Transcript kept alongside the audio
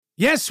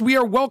Yes, we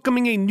are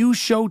welcoming a new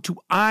show to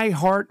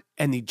iHeart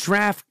and the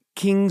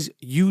DraftKings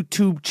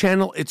YouTube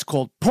channel. It's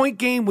called Point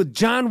Game with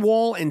John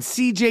Wall and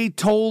CJ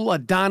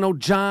Toledano.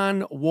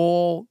 John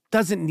Wall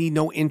doesn't need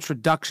no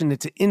introduction.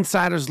 It's an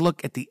insider's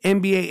look at the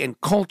NBA and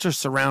culture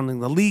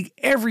surrounding the league.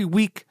 Every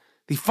week,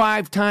 the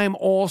five-time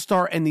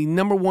All-Star and the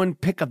number one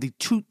pick of the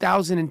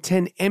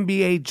 2010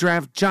 NBA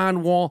Draft,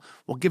 John Wall,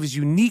 will give his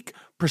unique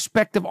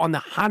perspective on the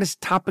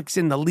hottest topics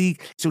in the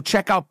league. So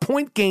check out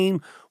Point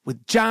Game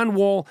with John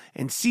Wall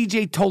and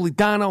CJ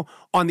Toledano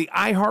on the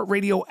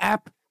iHeartRadio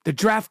app, the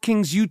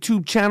DraftKings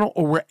YouTube channel,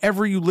 or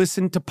wherever you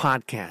listen to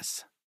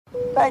podcasts.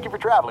 Thank you for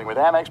traveling with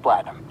Amex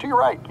Platinum. To your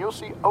right, you'll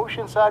see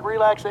oceanside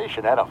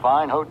relaxation at a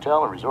fine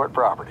hotel and resort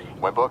property.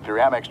 When booked through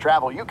Amex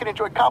Travel, you can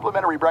enjoy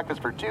complimentary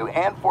breakfast for 2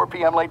 and 4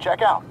 p.m. late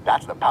checkout.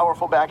 That's the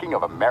powerful backing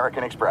of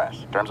American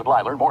Express. Terms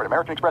apply. Learn more at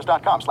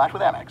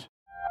americanexpress.com/withAmex.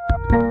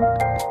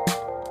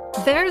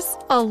 There's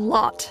a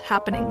lot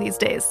happening these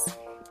days.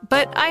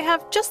 But I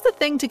have just the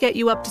thing to get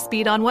you up to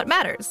speed on what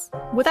matters,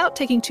 without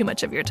taking too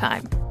much of your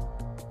time.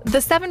 The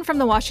 7 from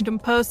the Washington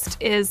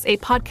Post is a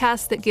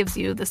podcast that gives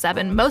you the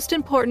 7 most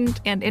important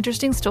and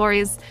interesting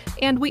stories,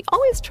 and we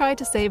always try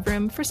to save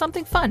room for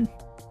something fun.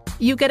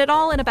 You get it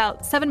all in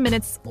about 7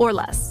 minutes or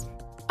less.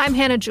 I'm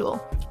Hannah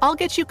Jewell. I'll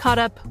get you caught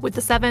up with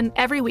the 7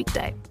 every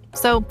weekday.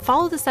 So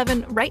follow the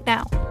 7 right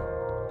now.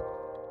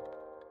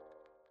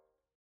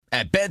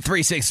 At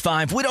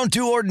Bet365, we don't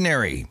do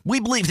ordinary. We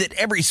believe that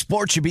every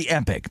sport should be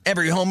epic.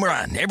 Every home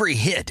run, every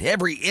hit,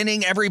 every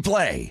inning, every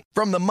play.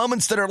 From the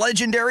moments that are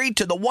legendary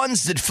to the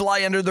ones that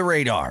fly under the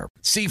radar.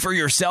 See for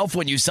yourself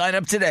when you sign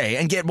up today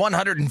and get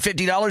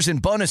 $150 in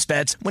bonus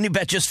bets when you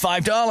bet just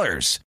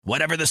 $5.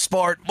 Whatever the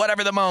sport,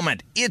 whatever the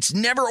moment, it's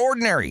never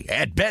ordinary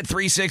at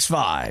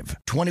Bet365.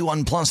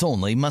 21 plus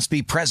only. Must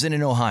be present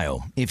in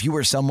Ohio. If you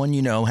or someone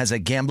you know has a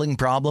gambling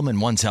problem and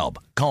wants help,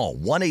 call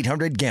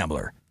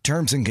 1-800-GAMBLER.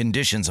 Terms and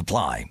conditions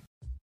apply.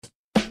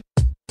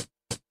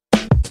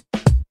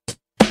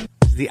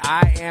 The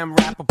I Am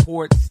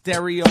Rappaport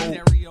Stereo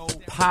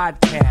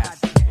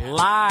Podcast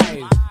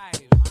live.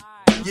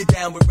 You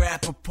down with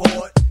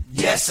Rappaport?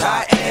 Yes,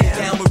 I am. You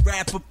down with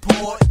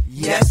Rappaport?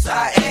 Yes,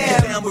 I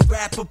am. You down with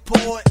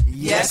Rappaport?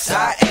 Yes,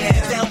 I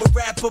am. You down with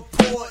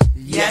Rappaport?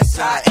 Yes,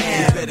 I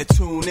am. You better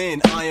tune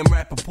in,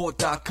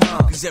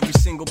 IamRappaport.com. Cause every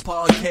single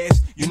podcast,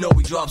 you know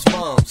he drops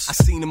bombs. I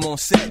seen him on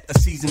set, a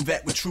seasoned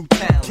vet with true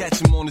talent. Catch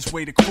him on his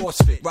way to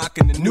CrossFit,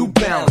 rocking the New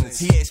Balance.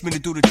 He asked me to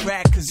do the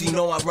track cause he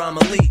know I rhyme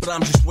elite. But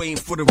I'm just waiting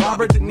for the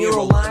Robert De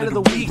Niro line of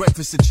the week.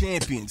 Breakfast of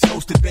Champions,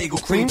 hosted bagel,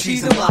 cream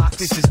cheese, and lox.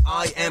 This is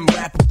I Am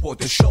Rappaport,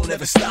 the show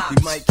never stops.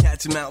 You might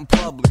catch him out in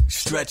public,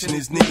 stretching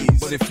his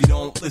knees. But if you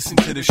don't listen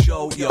to the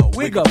show, yo,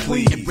 wiggle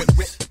please.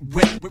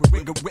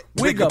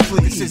 Wiggle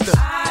please. This is the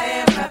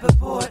I Am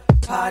Rappaport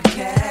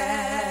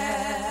Podcast.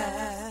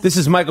 This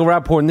is Michael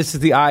Rappaport, and this is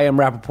the I Am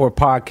Rappaport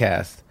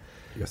Podcast.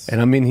 Yes.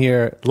 And I'm in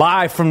here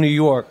live from New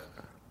York.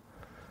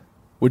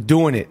 We're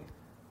doing it.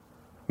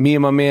 Me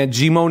and my man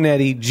G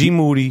Monetti, G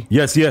Moody.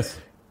 Yes.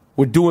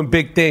 We're doing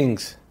big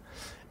things.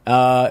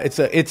 It's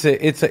a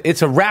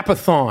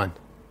rapathon.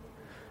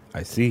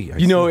 I see.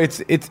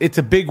 It's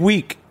a big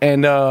week,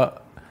 and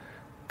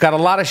got a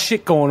lot of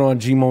shit going on,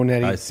 G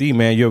Monetti. I see,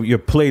 man. Your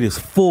plate is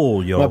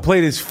full, yo. My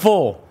plate is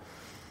full.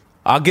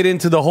 I'll get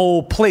into the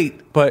whole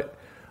plate, but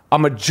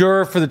I'm a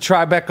juror for the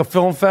Tribeca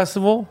Film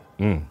Festival,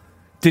 De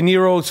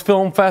Niro's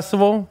Film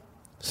Festival.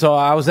 So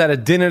I was at a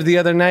dinner the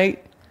other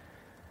night,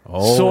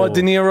 saw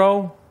De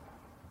Niro,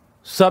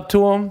 sup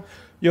to him.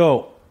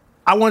 Yo,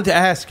 I wanted to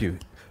ask you,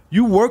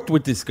 you worked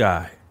with this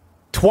guy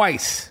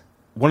twice.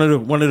 One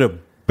of the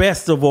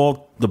best of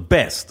all the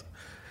best.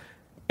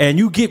 And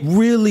you get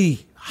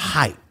really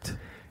hyped.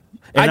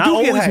 And I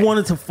always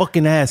wanted to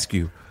fucking ask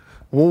you,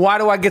 well, why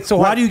do I get so hyped?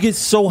 Why do you get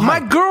so hyped?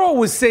 My girl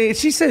was saying,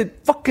 she said,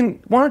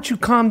 fucking, why don't you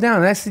calm down?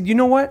 And I said, you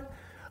know what?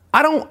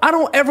 I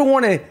don't ever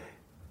want to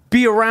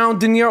be around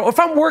De Niro. If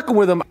I'm working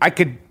with him, I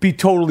could be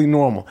totally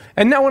normal.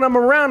 And now when I'm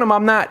around him,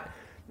 I'm not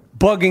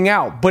bugging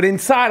out. But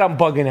inside, I'm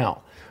bugging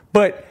out.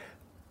 But,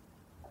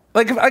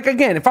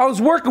 again, if I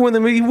was working with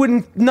him, he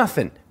wouldn't,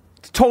 nothing.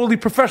 It's totally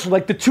professional.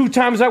 Like the 2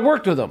 times I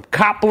worked with him,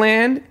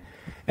 Copland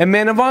and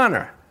Men of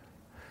Honor.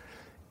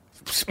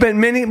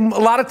 Spent a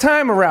lot of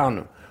time around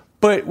him.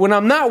 But when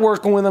I'm not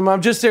working with him,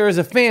 I'm just there as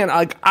a fan.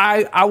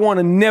 I want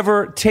to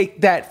never take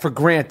that for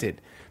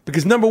granted.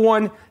 Because number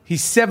one,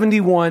 he's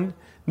 71.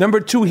 Number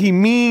two, he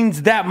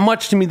means that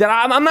much to me that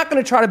I'm not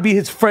going to try to be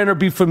his friend or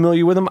be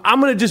familiar with him. I'm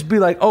going to just be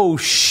like, oh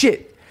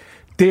shit,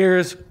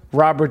 there's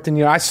Robert De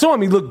Niro. I saw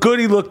him. He looked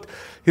good. He looked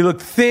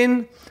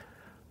thin.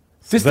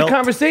 Just the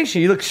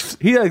conversation. He looked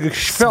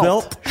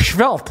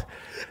svelte.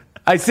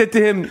 I said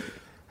to him,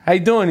 how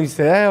you doing? He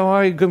said, hey, how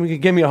are you?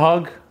 Give me a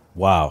hug.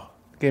 Wow.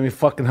 Gave me a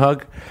fucking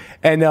hug.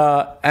 And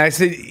I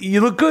said,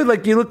 you look good.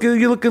 Like, you're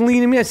looking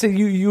lean to me. I said,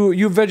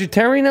 you a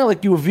vegetarian now?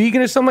 Like, you a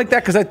vegan or something like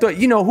that? Because I thought,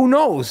 who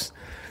knows?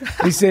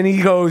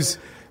 He goes,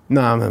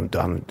 no, I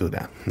don't do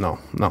that. No,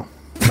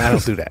 I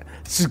don't do that.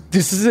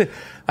 This is it.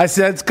 I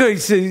said, that's good.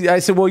 I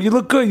said, well, you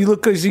look good. He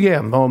said, yeah,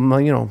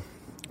 I'm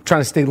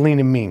trying to stay lean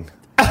and mean.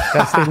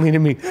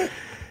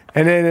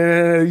 And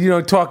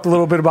then, talked a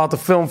little bit about the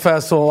film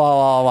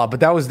festival, but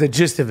that was the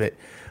gist of it.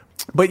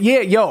 But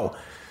yeah,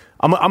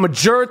 I'm a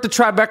juror at the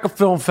Tribeca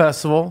Film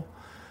Festival.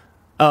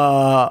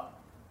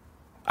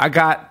 I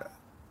got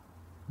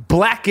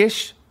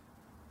Blackish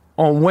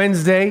on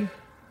Wednesday.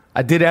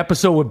 I did an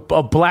episode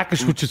with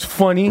Blackish, which is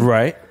funny.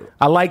 Right.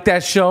 I like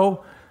that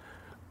show.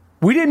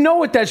 We didn't know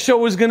what that show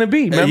was going to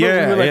be. Remember?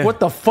 Yeah, we were like, what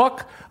the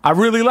fuck? I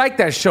really like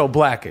that show,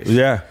 Blackish.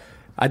 Yeah.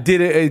 I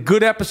did a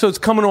good episode's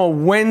coming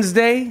on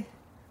Wednesday,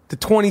 the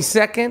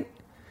 22nd.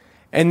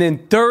 And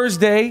then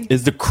Thursday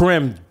is the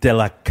creme de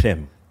la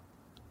creme.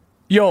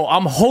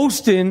 I'm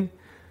hosting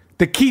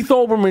the Keith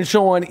Olbermann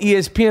show on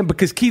ESPN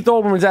because Keith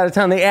Olbermann's out of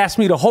town. They asked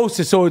me to host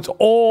it, so it's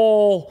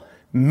all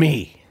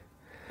me.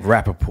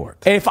 Rappaport.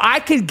 If I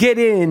could get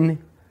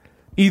in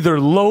either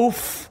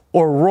Loaf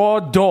or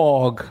Raw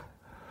Dog,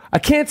 I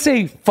can't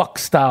say fuck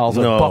Styles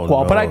or Buck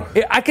Wild, but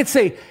I could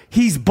say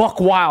he's Buck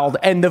Wild.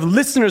 And the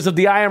listeners of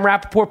the I Am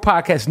Rappaport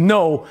podcast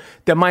know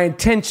that my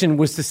intention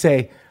was to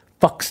say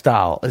fuck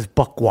Style is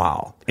Buck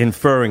Wild.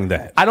 Inferring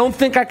that. I don't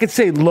think I could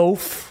say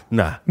Loaf.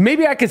 Nah.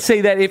 Maybe I could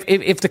say that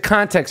if the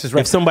context is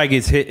right. If somebody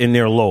gets hit in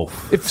their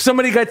loaf. If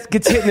somebody gets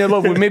hit in their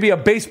loaf with maybe a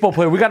baseball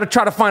player, we got to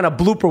try to find a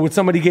blooper with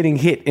somebody getting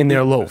hit in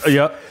their loaf.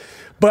 Yep.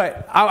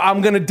 But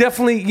I'm going to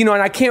definitely, and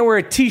I can't wear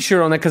a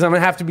T-shirt on that because I'm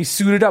going to have to be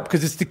suited up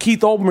because it's the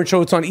Keith Olbermann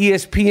show. It's on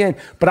ESPN.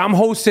 But I'm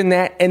hosting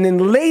that. And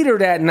then later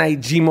that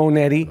night, G.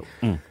 Monetti,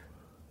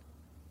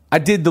 I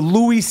did the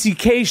Louis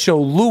C.K.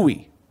 show,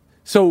 Louis.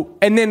 So,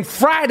 and then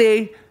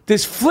Friday,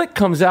 this flick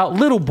comes out,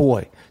 Little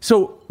Boy.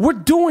 So we're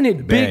doing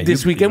it big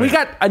this week. And we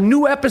got a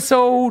new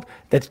episode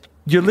that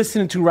you're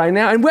listening to right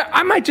now. And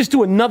I might just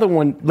do another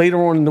one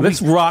later on in the week.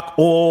 Let's rock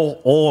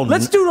all.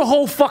 Let's do the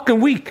whole fucking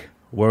week.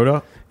 Word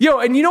up.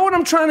 And you know what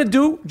I'm trying to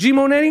do, G.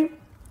 Monetti?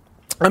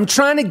 I'm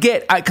trying to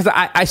get, because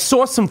I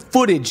saw some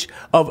footage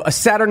of a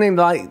Saturday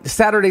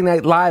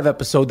Night Live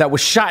episode that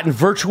was shot in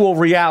virtual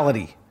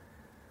reality.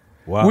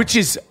 Wow. Which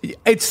is,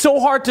 it's so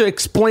hard to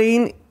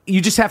explain. You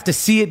just have to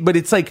see it, but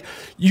it's like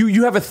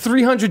you have a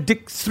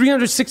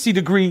 360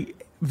 degree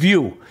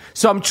view.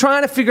 So I'm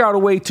trying to figure out a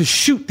way to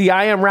shoot the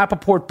I Am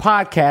Rappaport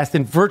podcast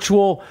in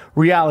virtual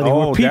reality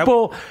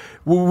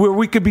where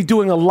we could be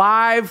doing a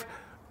live,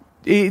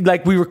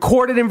 like we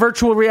record it in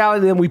virtual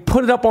reality and we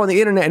put it up on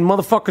the internet and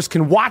motherfuckers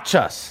can watch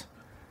us.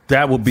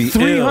 That would be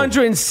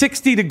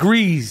 360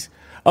 degrees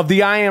of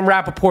the I Am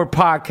Rappaport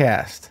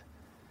podcast.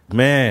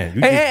 Man,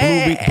 you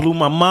just blew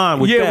my mind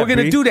with that. Yeah, we're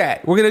gonna do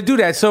that. We're gonna do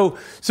that.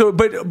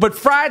 But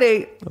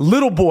Friday,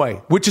 Little Boy,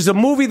 which is a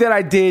movie that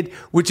I did,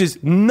 which is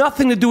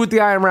nothing to do with the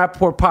I Am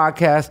Rappaport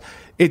podcast.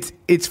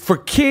 It's for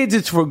kids.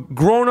 It's for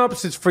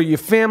grown-ups. It's for your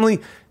family.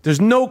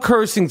 There's no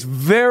cursing. It's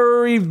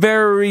very,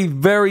 very,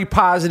 very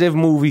positive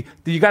movie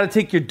that you got to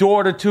take your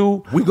daughter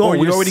to. We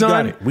already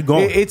got it. We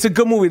going. It's a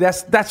good movie.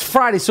 That's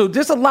Friday. So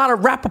there's a lot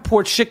of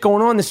Rappaport shit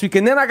going on this week.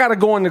 And then I got to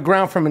go on the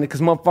ground for a minute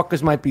because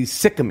motherfuckers might be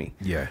sick of me.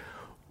 Yeah.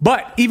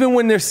 But even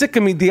when they're sick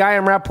of me, the I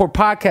Am Rappaport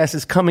podcast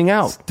is coming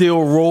out.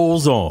 Still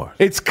rolls on.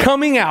 It's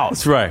coming out.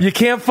 That's right. You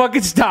can't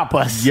fucking stop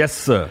us. Yes,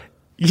 sir.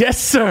 Yes,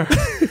 sir.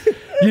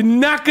 You're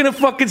not going to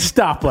fucking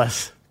stop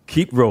us.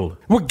 Keep rolling.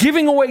 We're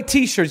giving away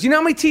T-shirts. You know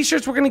how many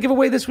T-shirts we're going to give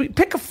away this week?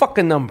 Pick a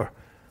fucking number.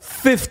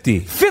 50.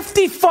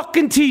 50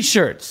 fucking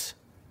T-shirts.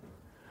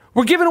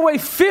 We're giving away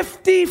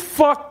 50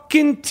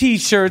 fucking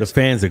T-shirts. The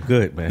fans are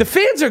good, man. The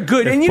fans are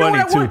good. They're and you know what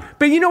I want? too.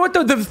 But you know what,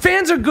 though? The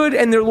fans are good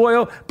and they're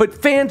loyal.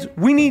 But fans,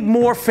 we need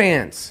more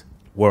fans.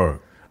 Word.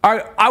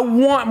 I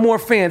want more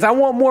fans. I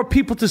want more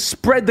people to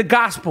spread the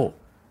gospel.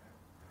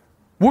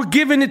 We're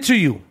giving it to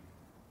you.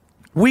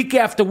 Week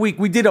after week.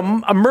 We did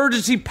an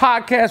emergency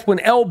podcast when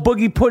L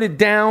Boogie put it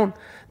down.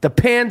 The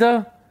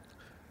Panda.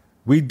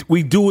 We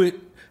do it,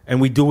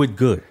 and we do it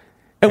good.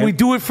 And we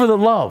do it for the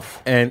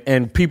love.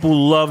 And people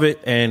love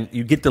it, and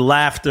you get the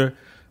laughter.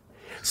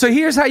 So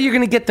here's how you're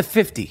going to get the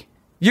 50.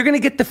 You're going to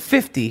get the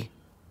 50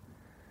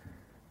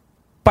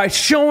 by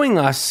showing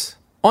us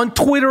on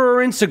Twitter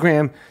or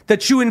Instagram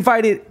that you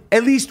invited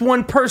at least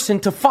one person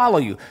to follow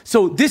you.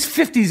 So this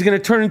 50 is going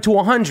to turn into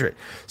 100.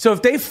 So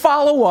if they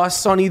follow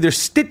us on either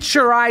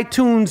Stitcher,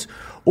 iTunes,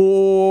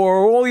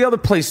 or all the other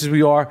places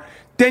we are,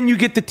 then you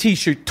get the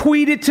T-shirt.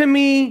 Tweet it to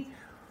me.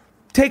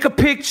 Take a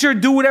picture,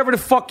 do whatever the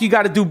fuck you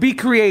got to do. Be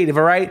creative,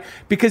 all right?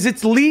 Because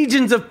it's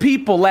legions of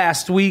people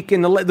last week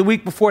and the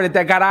week before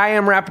that got I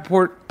Am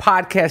Rappaport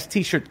podcast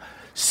T-shirts.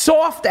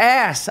 Soft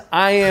ass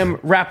I Am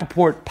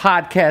Rappaport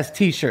podcast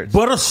T-shirts.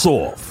 Butter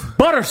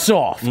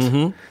soft.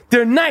 Mm-hmm.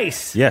 They're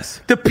nice. Yes.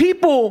 The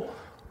people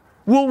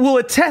will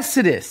attest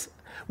to this.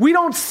 We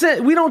don't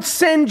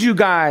send you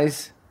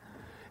guys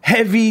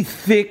heavy,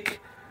 thick,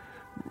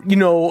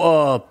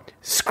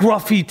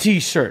 scruffy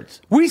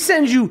T-shirts. We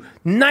send you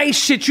nice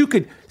shit you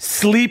could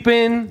sleep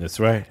in. That's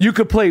right. You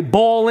could play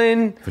ball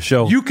in. For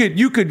sure. You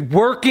could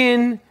work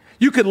in.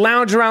 You could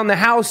lounge around the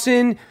house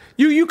in.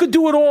 You could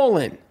do it all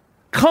in.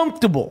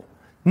 Comfortable.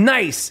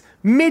 nice,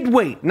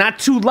 midweight, not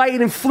too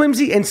light and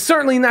flimsy, and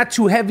certainly not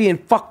too heavy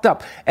and fucked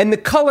up. And the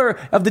color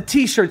of the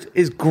t-shirts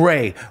is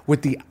gray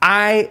with the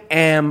I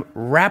Am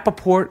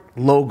Rappaport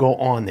logo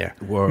on there.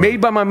 Word.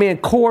 Made by my man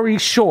Corey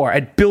Shore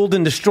at Build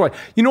and Destroy.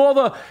 You know all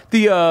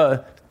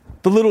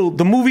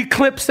the movie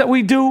clips that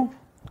we do?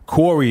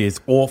 Corey is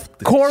off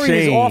the Corey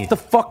chain. is off the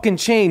fucking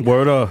chain.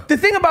 Word up. The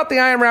thing about the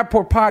I Am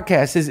Rappaport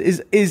podcast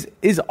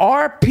is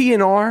our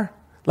P&R,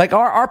 like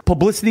our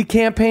publicity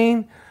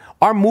campaign,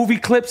 our movie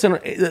clips, and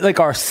like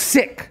are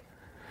sick.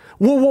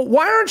 Well,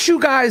 why aren't you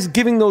guys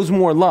giving those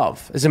more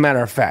love? As a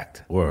matter of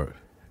fact, Word.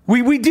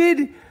 we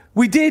did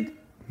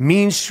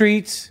Mean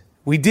Streets,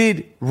 we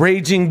did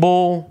Raging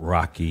Bull,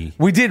 Rocky.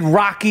 we did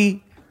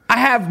Rocky. I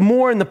have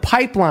more in the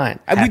pipeline.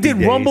 We did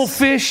Days.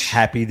 Rumblefish.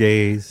 Happy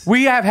Days.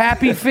 We have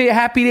Happy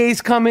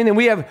Days coming, and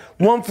we have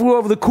One Flew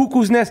Over the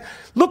Cuckoo's Nest.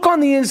 Look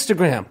on the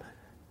Instagram.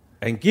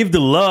 And give the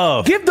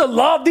love. Give the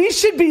love. These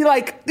should be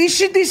like these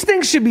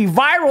things should be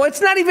viral. It's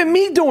not even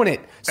me doing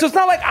it. So it's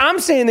not like I'm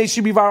saying they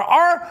should be viral.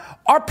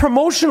 Our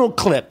promotional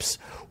clips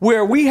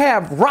where we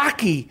have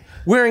Rocky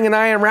wearing an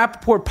I Am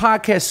Rappaport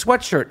podcast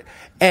sweatshirt,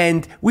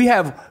 and we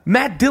have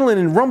Matt Dillon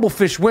and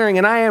Rumblefish wearing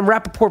an I Am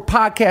Rappaport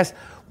podcast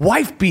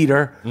wife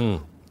beater.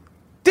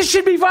 This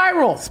should be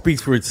viral.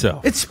 Speaks for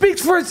itself. It speaks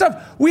for itself.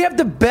 We have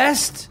the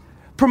best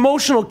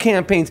promotional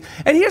campaigns.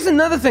 And here's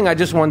another thing I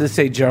just wanted to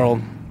say,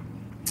 Gerald,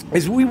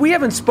 is we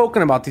haven't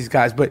spoken about these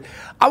guys, but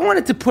I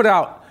wanted to put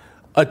out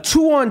a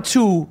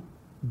 2-on-2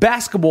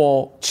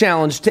 basketball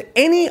challenge to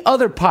any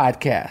other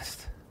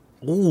podcast.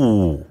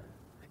 Ooh.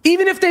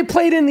 Even if they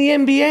played in the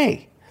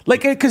NBA.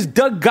 Like, because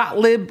Doug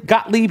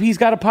Gottlieb, he's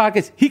got a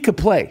podcast. He could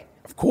play.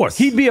 Of course.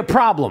 He'd be a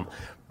problem.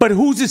 But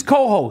who's his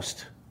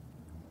co-host?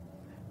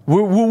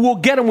 We'll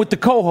get him with the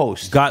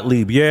co-host.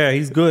 Gottlieb, yeah,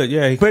 he's good.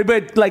 Yeah,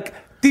 But like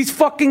these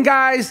fucking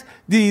guys,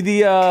 who's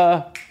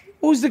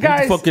the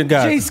guys? fucking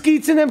guys? Jay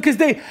Skeets and them, because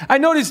I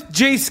noticed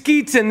Jay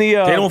Skeets and the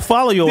they don't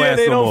follow your ass.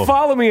 They no don't more.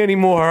 follow me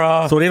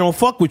anymore. So they don't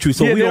fuck with you.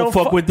 So yeah, we don't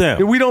fuck with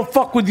them. We don't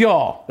fuck with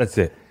y'all. That's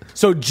it.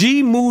 So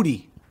G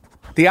Moody,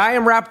 the I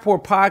Am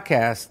Rappaport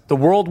podcast, the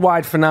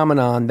worldwide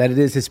phenomenon that it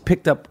is, has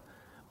picked up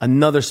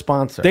another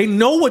sponsor. They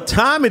know what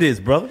time it is,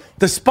 brother.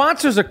 The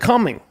sponsors are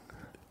coming.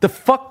 The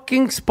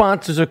fucking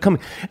sponsors are coming.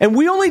 And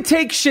we only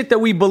take shit that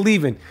we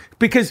believe in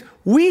because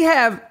we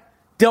have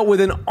dealt with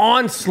an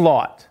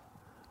onslaught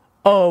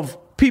of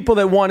people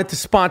that wanted to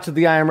sponsor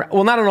the I Am.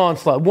 Well, not an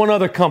onslaught. One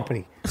other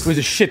company. It was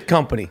a shit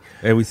company.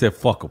 And we said,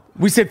 fuck them.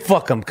 We said,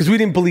 fuck them because we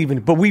didn't believe in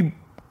it. But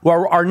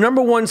our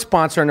number one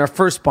sponsor and our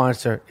first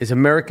sponsor is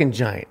American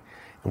Giant.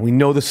 And we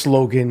know the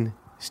slogan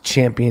is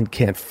champion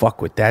can't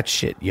fuck with that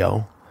shit,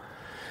 yo.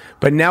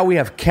 But now we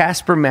have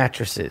Casper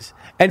mattresses.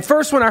 And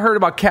first, when I heard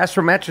about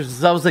Casper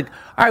mattresses, I was like,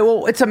 all right,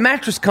 well, it's a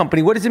mattress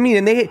company. What does it mean?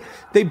 And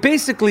they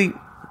basically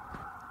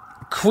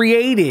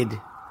created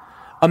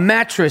a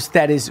mattress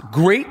that is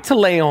great to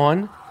lay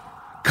on,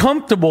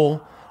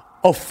 comfortable,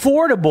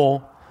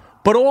 affordable,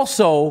 but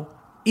also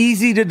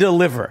easy to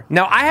deliver.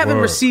 Now, I haven't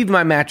received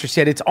my mattress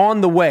yet. It's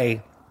on the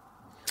way.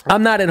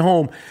 I'm not at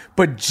home.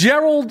 But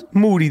Gerald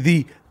Moody,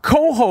 the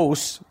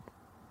co-host,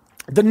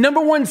 the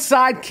number one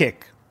sidekick,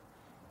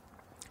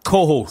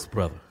 co-host,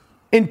 brother,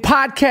 in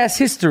podcast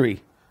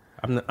history.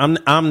 I'm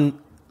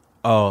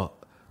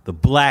the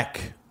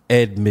Black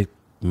Ed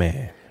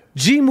McMahon.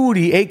 G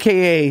Moody,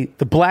 a.k.a.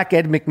 the Black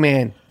Ed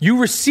McMahon.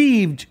 You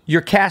received your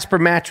Casper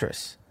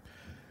mattress.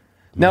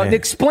 Now,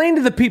 explain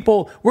to the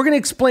people, we're going to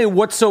explain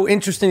what's so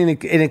interesting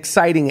and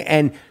exciting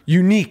and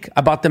unique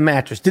about the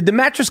mattress. Did the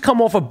mattress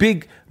come off a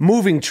big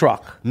moving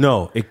truck?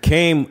 No, it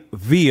came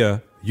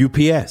via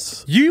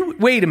UPS.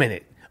 Wait a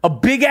minute. A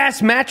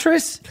big-ass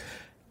mattress?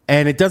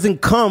 And it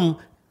doesn't come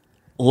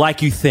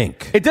like you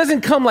think. It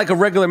doesn't come like a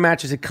regular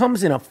mattress. It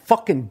comes in a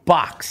fucking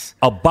box.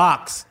 A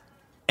box.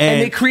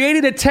 And they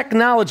created a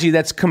technology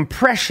that's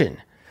compression.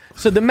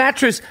 So the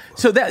mattress,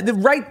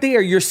 right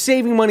there, you're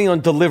saving money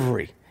on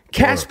delivery.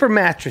 Casper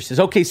mattresses.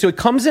 Okay, so it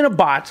comes in a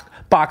box,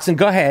 and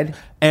go ahead.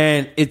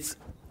 And it's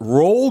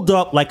rolled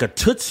up like a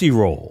Tootsie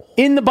Roll.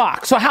 In the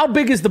box. So how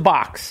big is the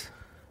box?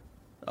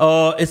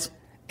 It's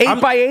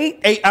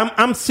 8x8?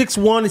 I'm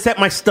 6'1". It's at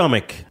my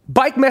stomach.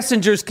 Bike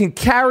messengers can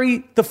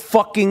carry the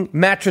fucking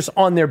mattress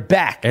on their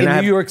back in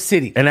New York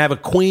City. And I have a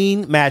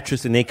queen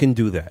mattress, and they can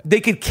do that.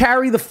 They could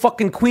carry the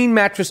fucking queen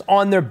mattress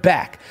on their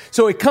back.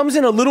 So it comes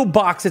in a little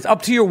box that's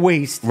up to your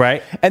waist.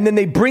 Right. And then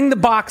they bring the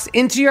box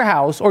into your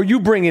house, or you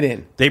bring it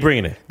in. They bring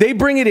it in. They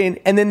bring it in,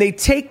 and then they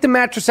take the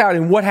mattress out,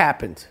 and what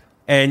happens?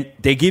 And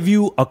they give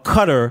you a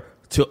cutter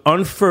to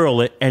unfurl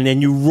it, and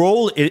then you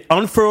roll it. It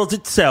unfurls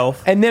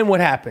itself. And then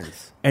what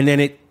happens? And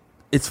then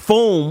it's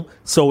foam,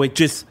 so it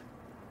just,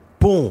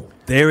 boom,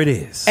 there it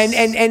is.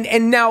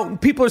 And now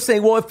people are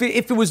saying, well, if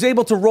it was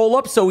able to roll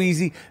up so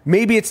easy,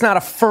 maybe it's not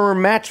a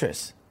firm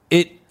mattress.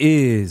 It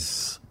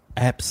is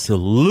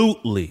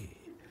absolutely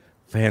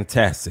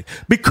fantastic.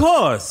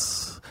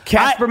 Because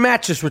Casper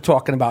mattress we're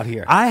talking about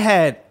here. I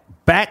had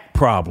back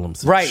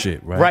problems and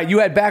shit, right? Right, you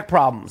had back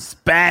problems.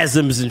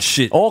 Spasms and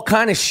shit. All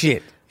kind of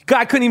shit.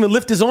 Guy couldn't even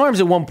lift his arms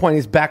at one point.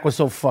 His back was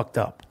so fucked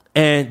up.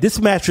 And this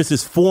mattress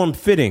is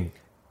form-fitting.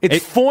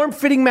 It's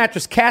form-fitting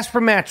mattress, Casper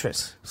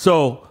mattress.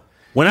 So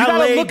when I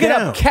lay look down, it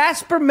up,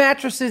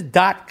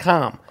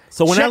 CasperMattresses.com.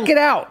 Check it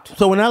out.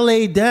 So when I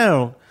lay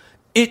down,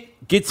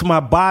 it gets my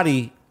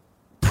body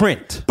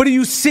print. But are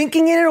you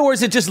sinking in it, or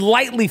is it just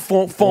lightly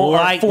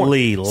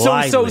lightly?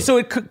 So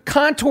it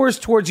contours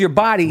towards your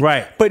body,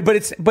 right? But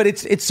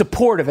it's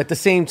supportive at the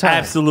same time.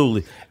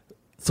 Absolutely.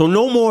 So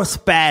no more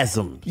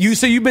spasms.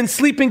 So you've been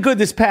sleeping good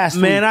this past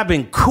week. Man, I've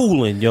been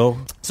cooling, yo.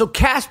 So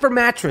Casper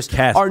Mattress,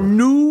 our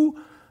new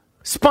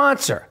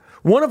sponsor,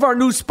 one of our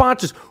new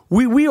sponsors.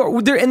 We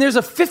are there, and there's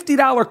a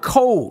 $50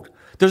 code.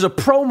 There's a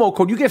promo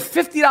code. You get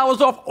 $50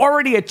 off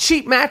already a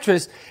cheap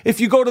mattress if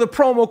you go to the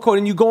promo code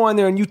and you go on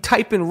there and you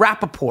type in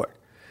Rappaport.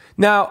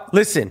 Now,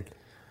 listen,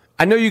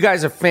 I know you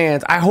guys are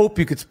fans. I hope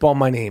you could spell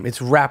my name. It's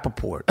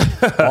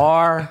Rappaport.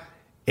 R-A-P-A-P-O-R-T.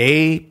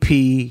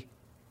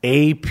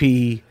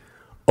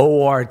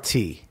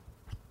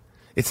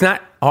 It's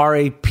not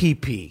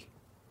R-A-P-P.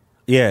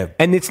 Yeah.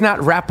 And it's not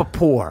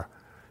Rappaport.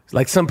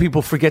 Like some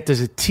people forget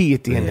there's a T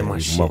at the end of my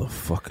shit.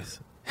 Motherfuckers.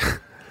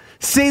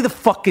 Say the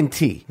fucking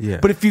T. Yeah.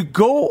 But if you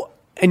go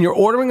and you're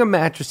ordering a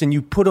mattress and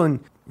you put on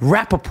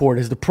Rappaport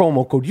as the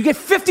promo code, you get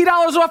 $50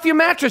 off your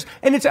mattress.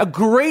 And it's a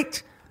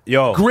great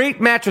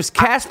mattress.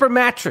 Casper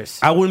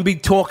mattress. I wouldn't be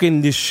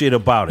talking this shit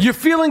about it. You're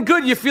feeling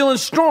good. You're feeling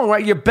strong,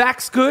 right? Your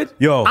back's good.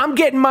 Yo. I'm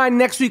getting mine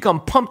next week. I'm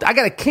pumped. I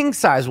got a king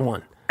size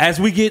one. As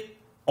we get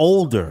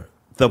older,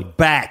 the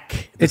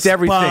back, it's spine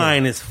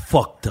everything. is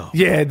fucked up.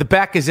 Yeah, the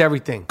back is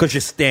everything. Because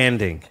you're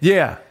standing.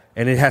 Yeah.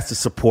 And it has to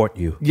support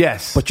you.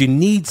 Yes. But you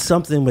need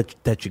something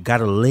that you got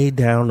to lay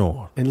down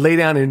on. And lay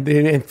down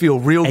and feel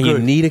real and good.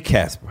 And you need a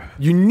Casper.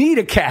 You need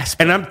a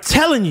Casper. And I'm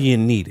telling you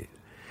need it.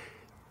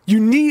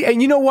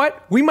 And you know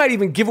what? We might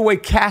even give away a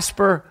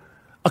Casper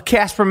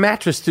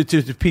mattress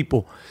to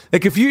people.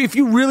 Like if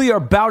you really are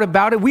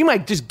about it, we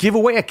might just give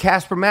away a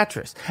Casper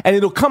mattress. And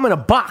it'll come in a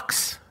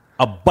box.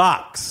 A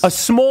box. A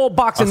small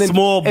box. And then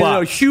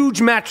a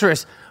huge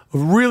mattress. A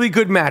really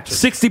good mattress.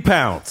 60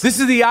 pounds. This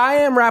is the I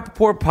Am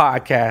Rappaport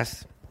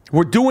podcast.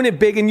 We're doing it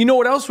big. And you know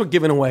what else we're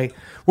giving away?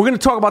 We're going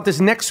to talk about this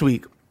next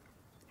week.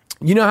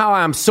 You know how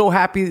I'm so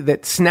happy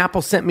that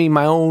Snapple sent me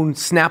my own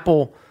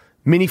Snapple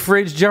mini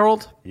fridge,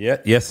 Gerald? Yeah.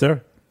 Yes,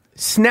 sir.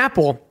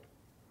 Snapple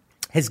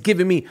has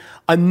given me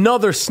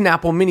another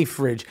Snapple mini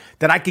fridge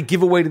that I could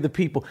give away to the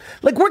people.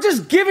 Like, we're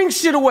just giving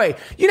shit away.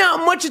 You know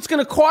how much it's going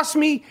to cost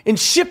me in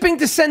shipping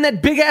to send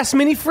that big-ass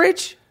mini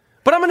fridge?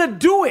 But I'm going to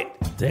do it.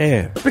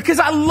 Damn. Because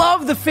I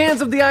love the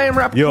fans of the I Am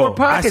Rappaport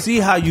podcast. I see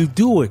how you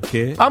do it,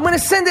 kid. I'm going to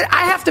send it.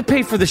 I have to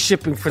pay for the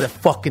shipping for the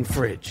fucking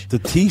fridge. The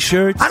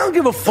T-shirts. I don't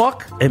give a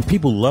fuck. And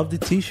people love the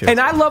T-shirts. And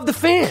I love the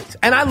fans.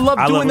 And I love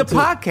doing the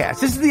podcast.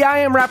 This is the I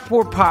Am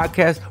Rappaport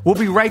podcast. We'll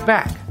be right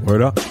back.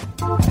 Word up.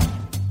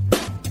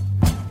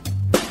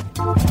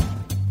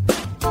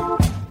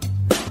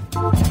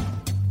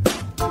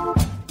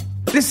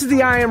 This is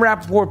the I Am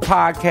Rappaport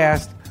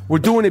podcast. We're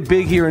doing it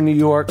big here in New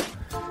York.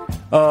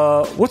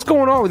 What's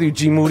going on with you,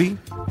 G Moody?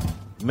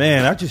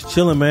 Man, I'm just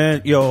chilling,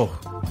 man. Yo,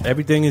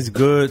 everything is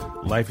good.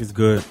 Life is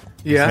good.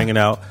 Yeah. Just hanging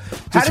out.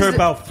 Just heard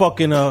about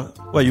fucking,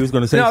 what you was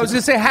going to say? No, I was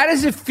going to say, how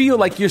does it feel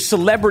like your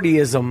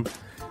celebrityism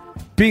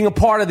being a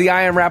part of the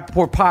I Am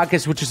Rappaport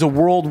podcast, which is a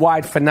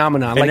worldwide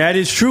phenomenon? And that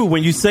is true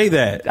when you say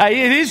that.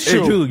 It is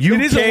true.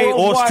 UK,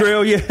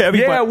 Australia,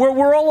 everybody. Yeah,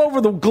 we're all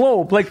over the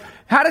globe. Like,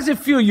 how does it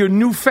feel, your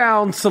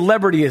newfound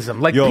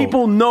celebrityism? Like,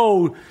 people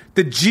know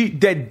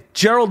that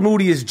Gerald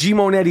Moody is G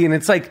Monetti, and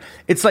it's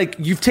like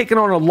you've taken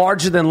on a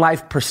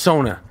larger-than-life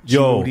persona, G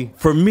Moody.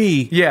 For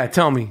me... Yeah,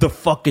 tell me. The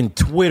fucking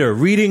Twitter,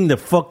 reading the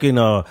fucking,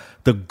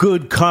 the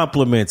good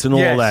compliments and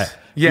all that.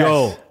 Yes.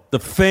 Yo, the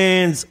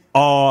fans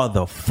are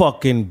the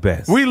fucking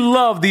best. We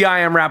love the I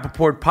Am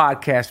Rappaport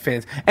podcast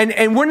fans.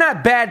 And we're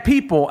not bad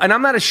people, and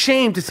I'm not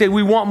ashamed to say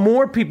we want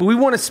more people. We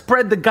want to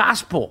spread the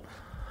gospel.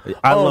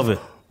 I love it.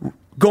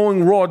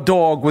 Going raw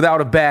dog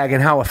without a bag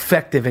and how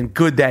effective and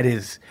good that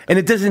is. And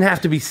it doesn't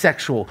have to be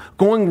sexual.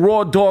 Going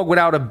raw dog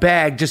without a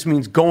bag just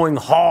means going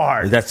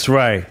hard. That's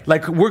right.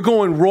 Like, we're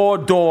going raw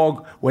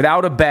dog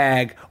without a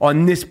bag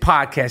on this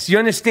podcast. You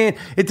understand?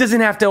 It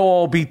doesn't have to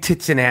all be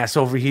tits and ass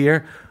over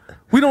here.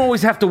 We don't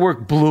always have to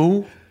work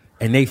blue.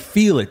 And they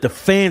feel it. The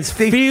fans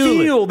they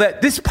feel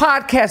that this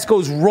podcast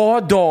goes raw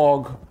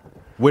dog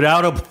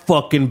without a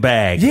fucking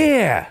bag.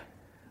 Yeah.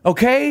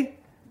 Okay?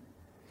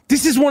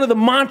 This is one of the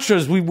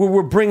mantras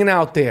we're bringing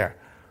out there.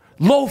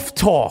 Loaf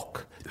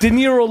talk. De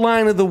Niro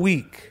line of the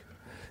week.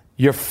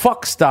 Your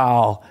fuck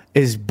style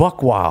is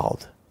buck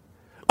wild.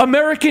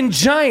 American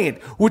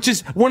Giant, which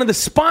is one of the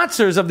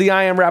sponsors of the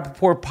I Am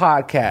Rappaport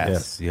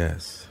podcast.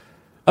 Yes.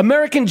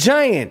 American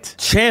Giant.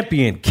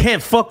 Champion.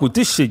 Can't fuck with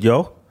this shit,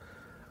 yo.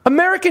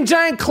 American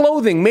Giant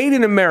clothing made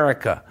in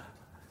America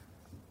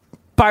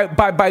by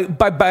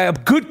a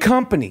good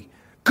company.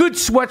 Good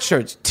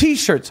sweatshirts,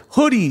 t-shirts,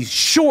 hoodies,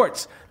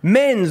 shorts,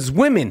 men's,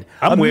 women.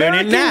 I'm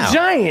wearing it now. American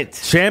Giant.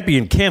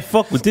 Champion. Can't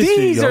fuck with this shit,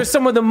 yo. These are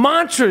some of the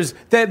mantras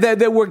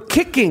that we're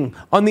kicking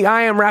on the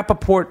I Am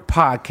Rappaport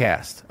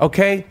podcast,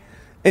 okay?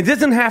 It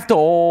doesn't have to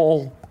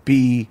all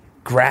be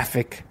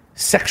graphic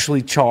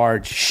sexually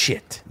charged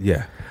shit.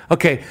 Yeah.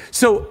 Okay,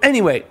 so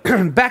anyway,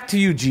 back to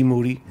you, G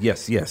Moody.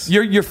 Yes.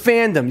 Your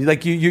fandom,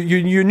 like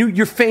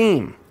your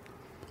fame.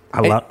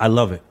 I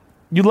love it.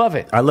 You love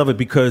it. I love it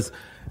because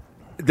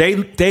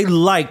they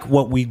like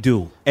what we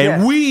do,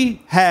 and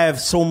we have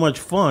so much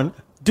fun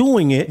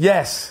doing it.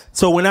 Yes.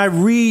 So when I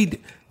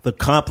read the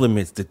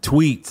compliments, the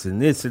tweets,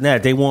 and this and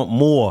that, they want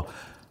more.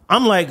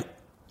 I'm like,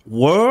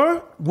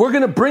 we're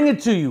gonna bring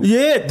it to you.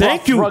 Yeah,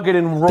 thank you. Rugged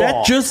and raw.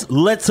 That just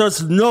lets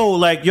us know,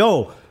 like,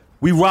 yo,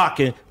 we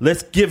rocking.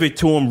 Let's give it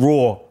to him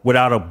raw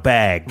without a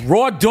bag.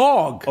 Raw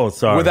dog. Oh,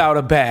 sorry. Without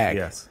a bag.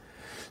 Yes.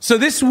 So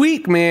this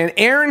week, man,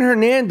 Aaron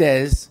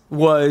Hernandez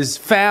was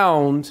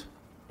found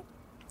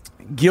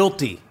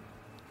guilty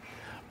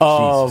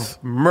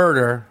of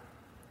murder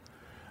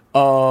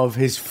of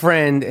his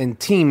friend and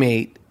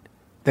teammate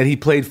that he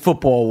played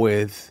football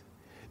with.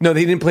 No,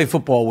 he didn't play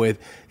football with.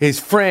 His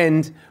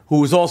friend,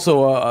 who was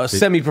also a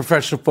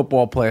semi-professional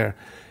football player.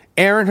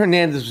 Aaron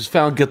Hernandez was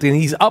found guilty, and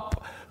he's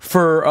up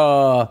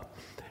for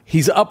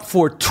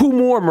 2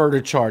 more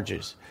murder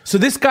charges. So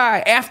this guy,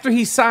 after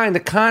he signed a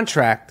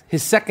contract,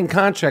 his second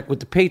contract with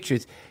the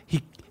Patriots,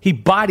 he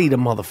bodied a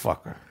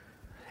motherfucker.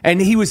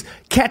 And he was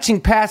catching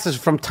passes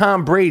from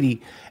Tom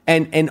Brady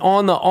and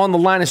on the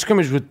line of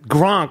scrimmage with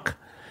Gronk,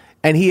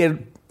 and he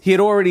had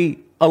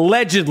already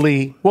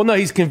allegedly, well, no,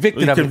 he's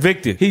convicted of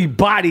it. He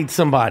bodied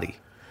somebody.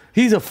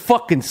 He's a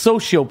fucking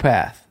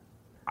sociopath.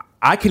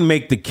 I can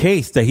make the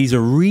case that he's a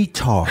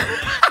retard.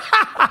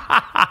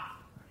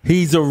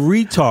 He's a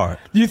retard.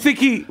 You think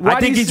I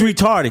think he's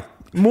retarded.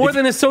 More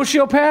than a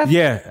sociopath?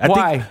 Yeah.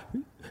 Why?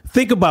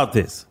 Think about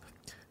this.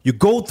 You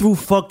go through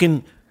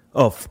fucking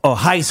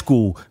high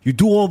school. You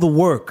do all the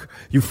work.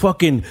 You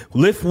fucking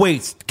lift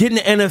weights. Get in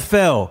the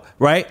NFL,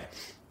 right?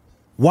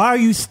 Why are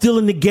you still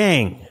in the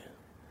gang?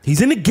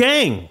 He's in the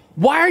gang.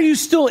 Why are you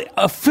still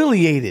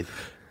affiliated?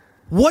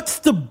 What's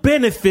the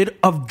benefit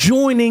of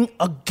joining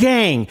a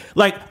gang?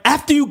 Like,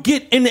 after you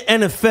get in the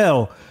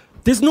NFL,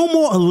 there's no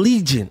more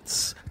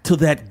allegiance to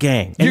that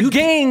gang. And your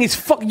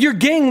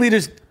gang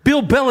leader's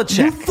Bill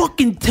Belichick. You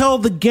fucking tell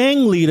the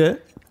gang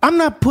leader, I'm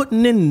not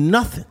putting in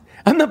nothing.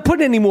 I'm not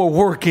putting any more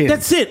work in.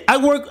 That's it.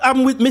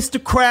 I'm with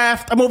Mr.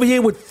 Kraft. I'm over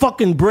here with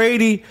fucking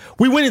Brady.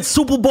 We win in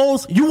Super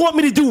Bowls. You want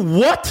me to do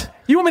what?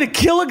 You want me to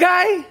kill a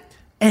guy?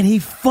 And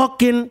he's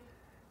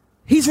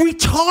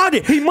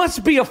retarded. He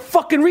must be a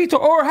fucking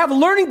retard or have a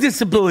learning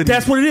disability.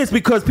 That's what it is,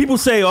 because people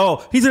say,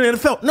 oh, he's in the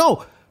NFL.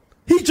 No,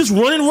 he's just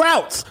running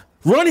routes.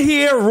 Run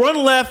here, run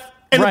left,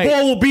 and the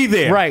ball will be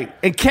there. Right.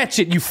 And catch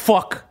it, you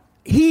fuck.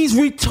 He's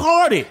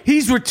retarded.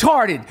 He's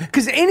retarded.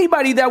 Because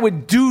anybody that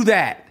would do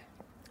that.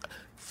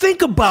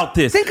 Think about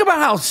this. Think about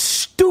how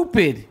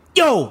stupid.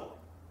 Yo,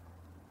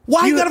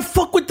 why you gotta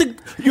fuck with the...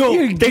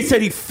 Yo, they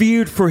said he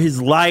feared for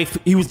his life.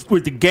 He was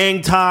with the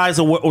gang ties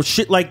or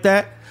shit like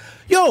that.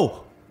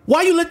 Yo,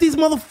 why you let these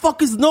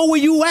motherfuckers know where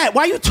you at?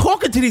 Why you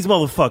talking to these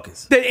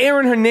motherfuckers? That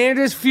Aaron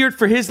Hernandez feared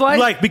for his life?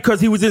 Like, because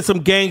he was in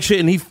some gang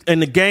shit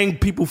and the gang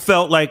people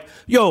felt like,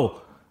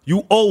 yo,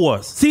 you owe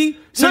us. See?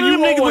 So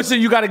you owe us, so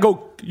you gotta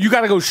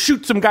go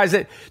shoot some guys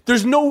that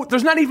there's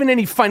not even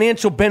any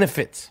financial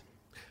benefits.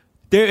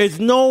 There is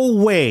no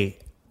way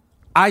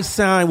I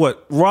signed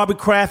Robert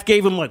Kraft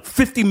gave him like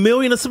 $50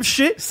 million or some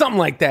shit? Something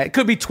like that. It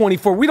could be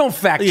 24. We don't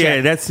fact check.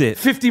 Yeah, that's it.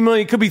 50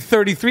 million could be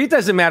 33. It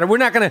doesn't matter. We're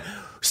not gonna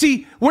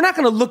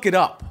look it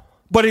up.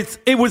 But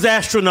it was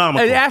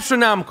astronomical.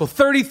 Astronomical.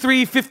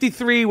 33,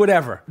 53,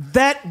 whatever.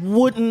 That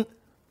wouldn't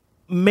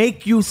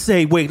make you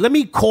say, wait, let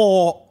me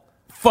call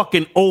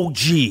fucking OG.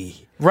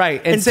 Right.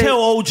 And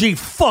tell OG,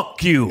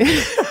 fuck you.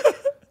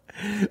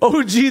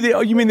 OG,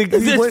 you mean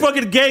it's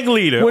fucking gang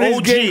leader.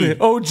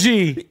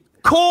 OG.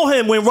 Call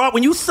him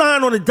when you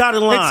sign on the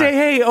dotted line. And say,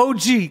 hey,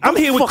 OG. I'm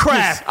here with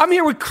Kraft. I'm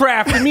here with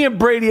Kraft and me and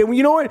Brady. And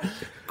you know what?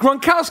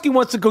 Gronkowski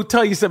wants to go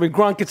tell you something.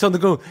 Gronk gets on the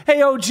go.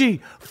 Hey, OG,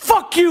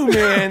 fuck you,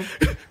 man.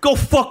 Go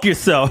fuck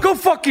yourself. Go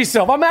fuck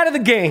yourself. I'm out of the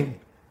game.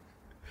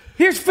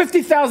 Here's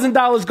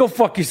 $50,000. Go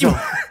fuck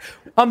yourself.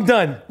 I'm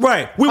done.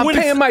 Right. I'm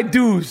paying my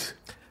dues.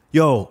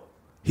 Yo,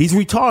 he's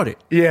retarded.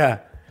 Yeah.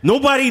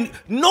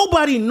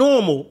 Nobody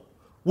normal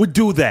would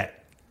do that.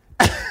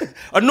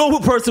 A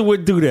normal person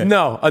would do that.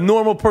 No, a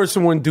normal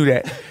person wouldn't do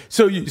that.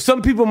 So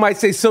some people might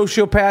say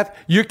sociopath.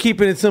 You're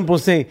keeping it simple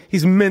and saying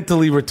he's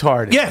mentally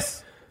retarded.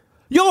 Yes.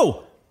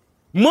 Yo,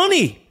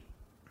 money.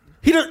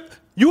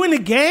 You in the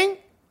gang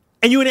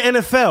and you in the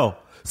NFL.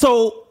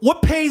 So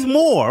what pays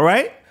more,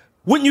 right?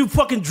 Wouldn't you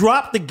fucking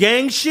drop the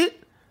gang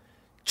shit?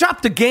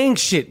 Drop the gang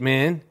shit,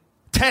 man.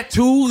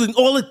 Tattoos and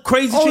all the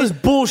crazy shit. All this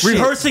bullshit.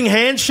 Rehearsing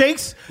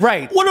handshakes.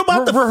 Right. What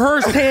about the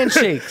rehearsed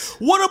handshakes?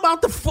 What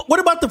about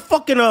the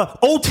fucking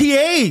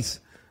OTAs?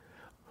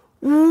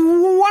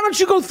 Why don't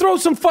you go throw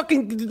some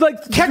fucking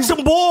catch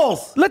some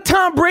balls? Let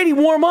Tom Brady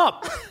warm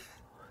up.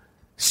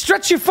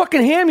 Stretch your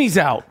fucking hammies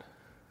out.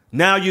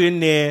 Now you're in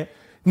there.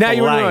 Now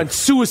you're on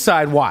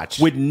suicide watch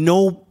with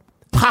no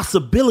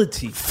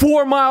possibility.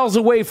 4 miles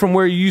away from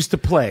where you used to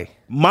play.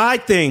 My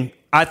thing,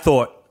 I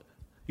thought,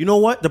 you know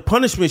what? The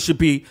punishment should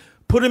be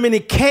put him in a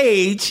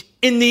cage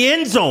in the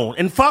end zone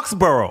in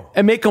Foxborough.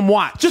 And make him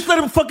watch. Just let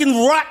him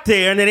fucking rot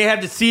there, and then they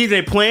have to see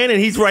they're playing, and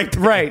he's right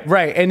there.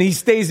 Right. And he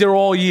stays there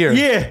all year.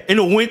 Yeah, in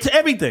the winter,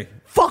 everything.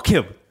 Fuck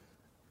him.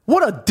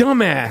 What a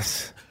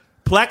dumbass.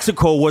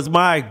 Plaxico was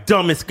my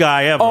dumbest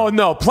guy ever. Oh,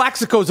 no.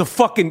 Plaxico is a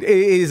fucking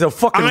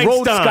Einstein.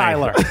 Rhodes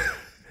Scholar.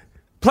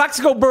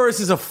 Plaxico Burress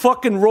is a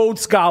fucking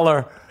Rhodes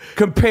Scholar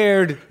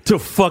compared to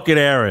fucking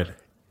Aaron.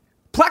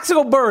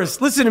 Plaxico Burress,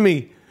 listen to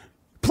me.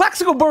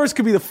 Plaxico Burress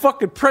could be the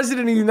fucking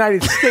president of the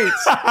United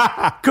States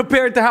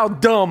compared to how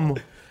dumb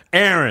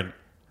Aaron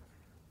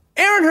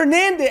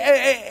Hernandez,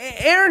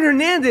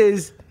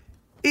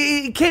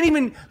 he can't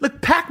even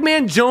look.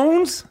 Pac-Man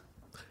Jones.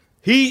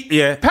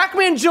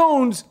 Pac-Man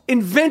Jones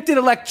invented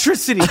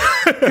electricity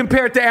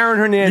compared to Aaron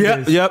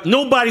Hernandez. Yep.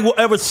 Nobody will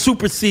ever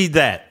supersede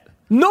that.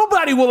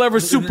 Nobody will ever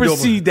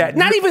supersede that.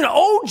 Not even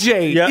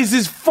OJ is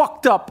as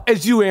fucked up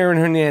as you, Aaron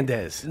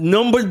Hernandez.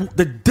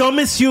 The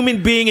dumbest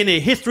human being in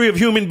the history of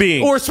human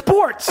beings. Or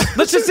sports.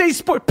 Let's just say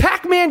sport.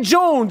 Pac-Man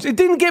Jones. It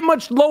didn't get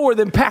much lower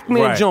than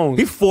Pac-Man Jones.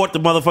 He fought the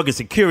motherfucking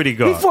security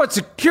guard.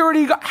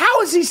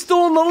 How is he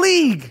still in the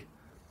league?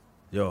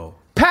 Yo.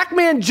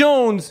 Pac-Man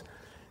Jones,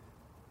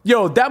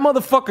 that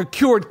motherfucker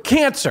cured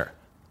cancer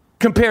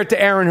compared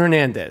to Aaron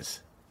Hernandez.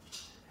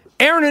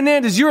 Aaron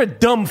Hernandez, you're a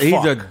dumb fuck.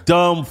 He's a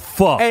dumb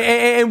fuck.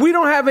 And we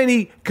don't have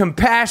any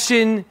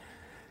compassion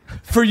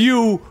for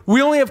you.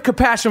 We only have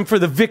compassion for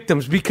the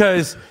victims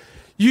because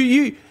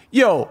Aaron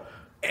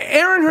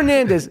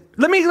Hernandez,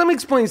 let me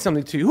explain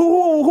something to you.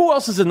 Who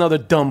else is another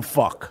dumb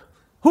fuck?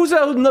 Who's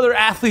another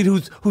athlete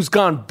who's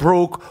gone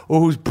broke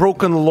or who's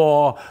broken the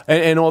law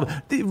and all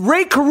that?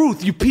 Ray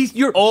Caruth, you piece.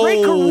 Ray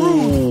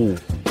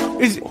Caruth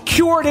is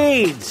cured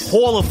AIDS.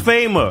 Hall of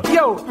Famer.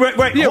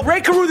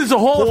 Ray Caruth is a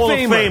Hall of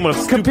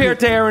Famer compared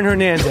to Aaron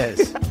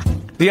Hernandez.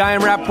 The I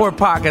Am Rappaport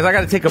podcast. I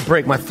got to take a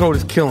break. My throat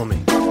is killing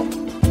me.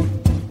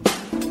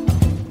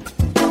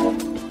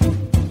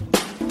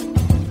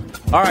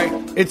 All right,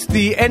 it's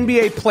the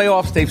NBA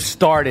playoffs. They've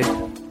started.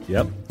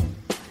 Yep.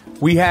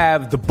 We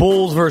have the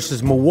Bulls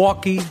versus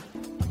Milwaukee,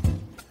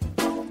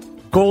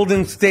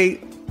 Golden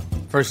State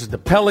versus the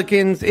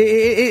Pelicans.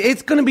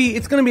 It's gonna be,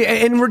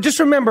 and just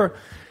remember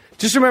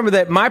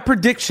that my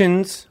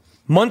predictions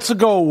months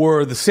ago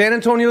were the San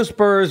Antonio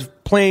Spurs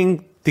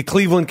playing the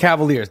Cleveland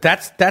Cavaliers.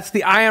 That's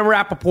the I Am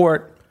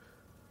Rappaport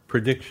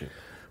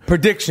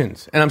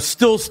predictions, and I'm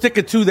still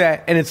sticking to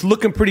that, and it's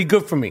looking pretty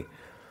good for me.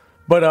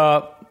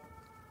 But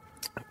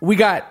we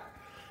got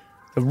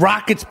the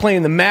Rockets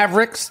playing the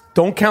Mavericks.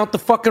 Don't count the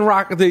fucking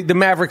the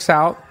Mavericks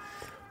out.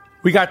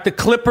 We got the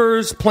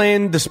Clippers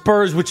playing the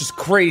Spurs, which is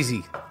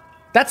crazy.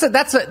 That's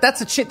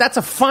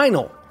a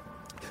final.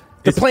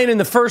 They're playing in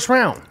the first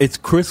round. It's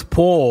Chris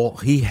Paul.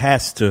 He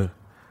has to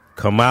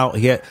come out.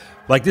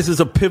 This is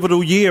a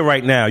pivotal year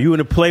right now. You in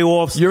the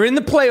playoffs. You're in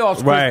the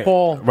playoffs, Chris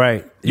Paul.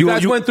 Right. You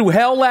guys went through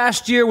hell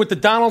last year with the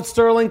Donald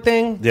Sterling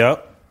thing.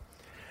 Yep.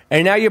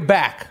 And now you're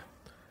back.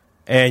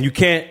 And you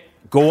can't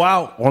go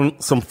out on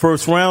some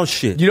first round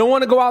shit. You don't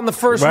want to go out in the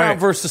first round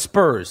versus the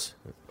Spurs.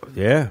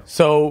 Yeah.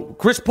 So,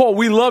 Chris Paul,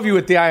 we love you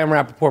at the I Am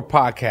Rappaport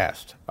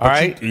podcast. All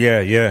right?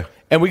 Yeah.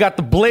 And we got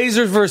the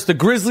Blazers versus the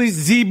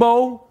Grizzlies,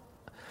 Zebo.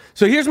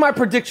 So here's my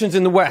predictions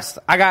in the West.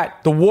 I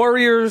got the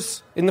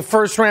Warriors in the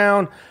first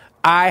round.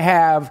 I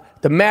have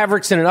the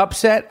Mavericks in an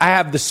upset. I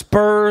have the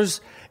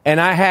Spurs.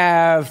 And I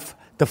have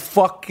the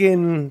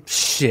fucking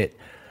shit.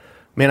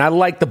 Man, I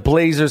like the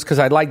Blazers because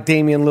I like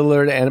Damian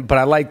Lillard, but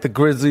I like the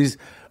Grizzlies.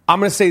 I'm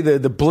going to say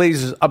the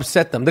Blazers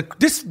upset them. The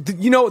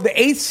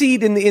 8th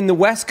seed in the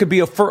West could be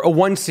a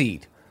 1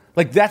 seed.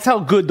 Like, that's how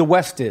good the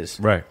West is.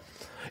 Right.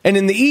 And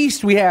in the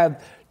East, we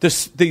have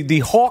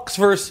the Hawks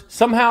versus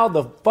somehow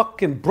the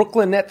fucking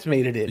Brooklyn Nets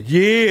made it in.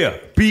 Yeah.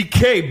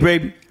 BK,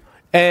 baby.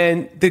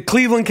 And the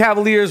Cleveland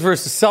Cavaliers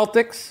versus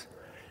Celtics.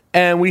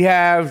 And we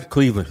have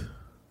Cleveland.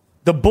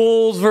 The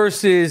Bulls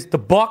versus the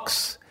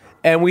Bucks.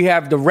 And we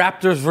have the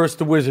Raptors versus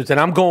the Wizards. And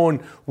I'm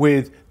going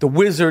with the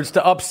Wizards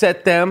to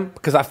upset them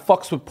because I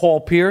fucks with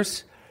Paul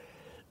Pierce.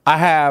 I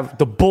have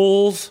the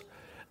Bulls.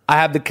 I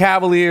have the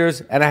Cavaliers.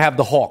 And I have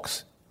the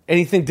Hawks.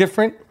 Anything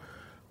different?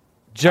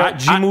 G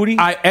Moody?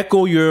 I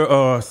echo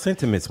your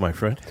sentiments, my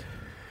friend.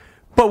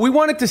 But we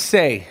wanted to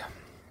say,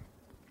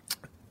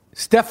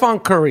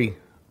 Stephon Curry,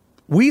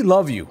 we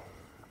love you.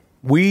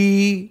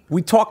 We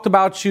talked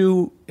about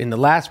you in the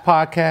last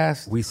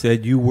podcast. We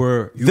said you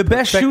were the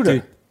best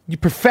shooter. You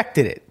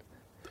perfected it.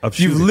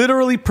 You've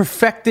literally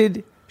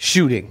perfected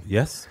shooting.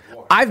 Yes.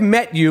 I've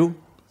met you.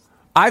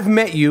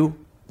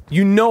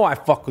 You know I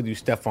fuck with you,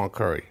 Stephon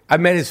Curry. I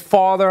met his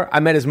father. I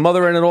met his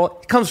mother and it all.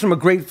 He comes from a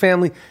great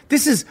family.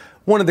 This is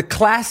one of the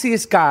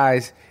classiest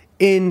guys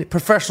in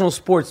professional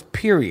sports,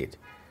 period.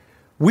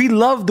 We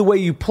love the way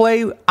you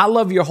play. I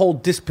love your whole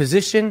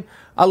disposition.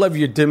 I love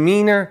your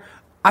demeanor.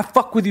 I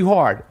fuck with you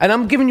hard. And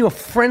I'm giving you a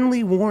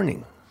friendly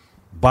warning.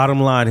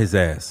 Bottom line, his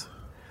ass.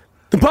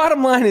 The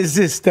bottom line is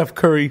this, Steph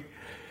Curry.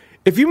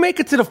 If you make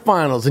it to the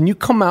finals and you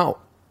come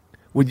out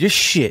with your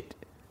shit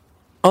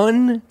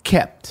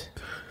unkept,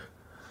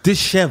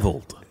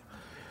 disheveled,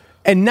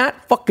 and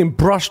not fucking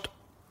brushed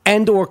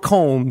and or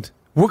combed,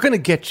 we're going to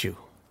get you.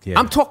 Yeah.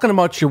 I'm talking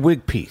about your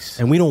wig piece.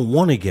 And we don't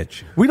want to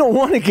get you. We don't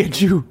want to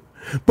get you,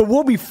 but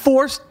we'll be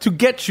forced to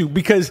get you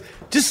because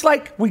just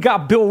like we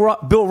got Bill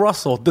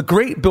Russell, the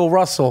great Bill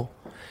Russell,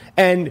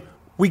 and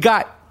we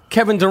got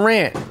Kevin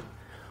Durant,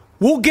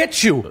 we'll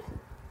get you.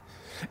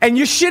 And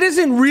your shit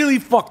isn't really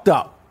fucked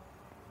up.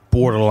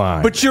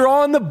 Borderline. But you're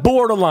on the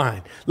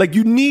borderline. Like,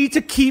 you need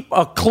to keep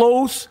a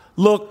close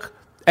look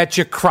at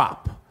your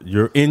crop.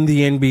 You're in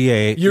the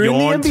NBA. You're in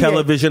the on NBA.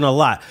 television a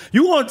lot.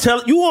 You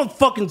on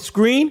fucking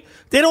screen.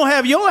 They don't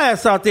have your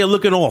ass out there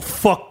looking all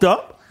fucked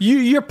up.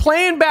 You're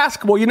playing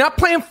basketball. You're not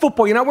playing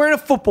football. You're not wearing a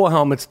football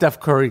helmet, Steph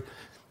Curry.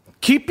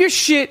 Keep your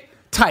shit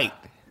tight.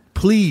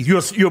 Please. You're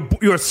a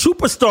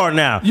superstar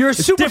now. You're a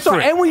It's superstar,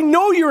 different. and we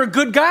know you're a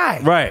good guy.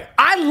 Right.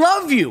 I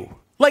love you.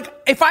 Like,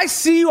 if I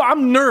see you,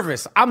 I'm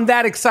nervous. I'm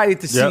that excited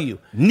to see you.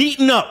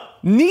 Neaten up.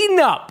 Neaten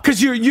up,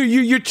 because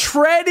you're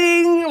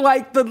treading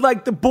like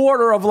the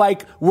border of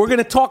like, we're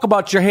gonna talk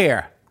about your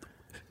hair.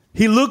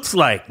 He looks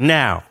like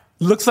now.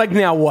 Looks like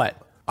now what?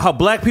 How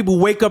black people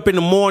wake up in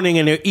the morning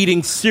and they're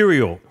eating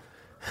cereal.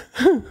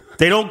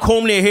 They don't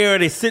comb their hair.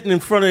 They're sitting in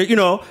front of,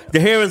 the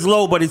hair is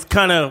low, but it's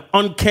kind of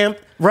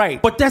unkempt.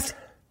 Right. But that's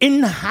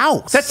in the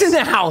house. That's in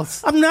the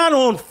house. I'm not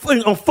on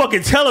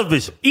fucking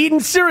television. Eating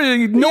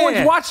cereal. No Yeah.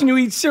 one's watching you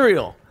eat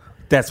cereal.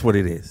 That's what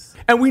it is.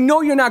 And we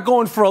know you're not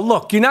going for a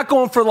look. You're not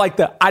going for like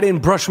the I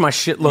didn't brush my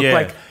shit look. Yeah,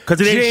 like 'cause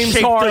it ain't James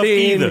shaped up Harden.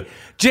 either.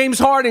 James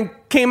Harden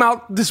came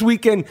out this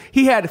weekend.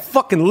 He had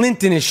fucking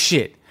lint in his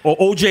shit. Or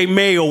OJ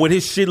Mayo with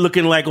his shit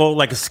looking like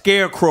a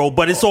scarecrow,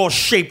 but it's all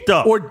shaped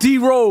up. Or D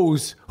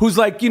Rose, who's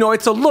like,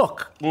 it's a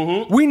look.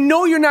 Mm-hmm. We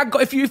know you're not.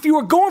 If you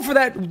were going for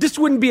that, this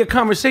wouldn't be a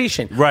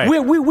conversation. Right.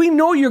 We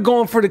know you're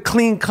going for the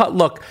clean cut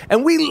look,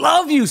 and we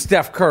love you,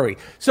 Steph Curry.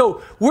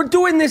 So we're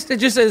doing this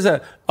just as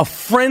a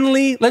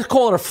friendly. Let's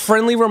call it a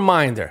friendly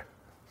reminder.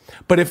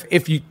 But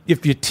if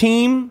your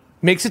team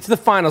makes it to the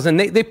finals, and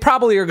they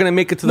probably are going to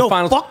make it to the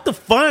finals. Fuck the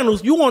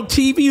finals. You on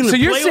TV in the So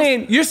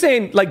playoffs? you're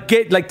saying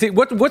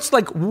what's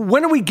like?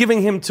 When are we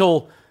giving him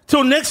till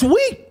next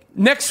week?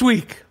 next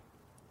week?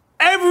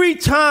 Every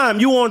time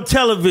you on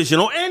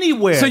television or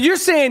anywhere. So you're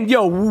saying,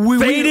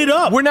 Fade it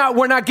up. We're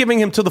not giving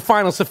him till the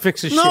finals to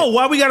fix his shit. no,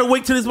 why we gotta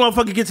wait till this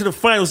motherfucker get to the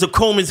finals to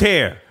comb his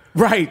hair?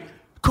 Right.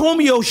 Comb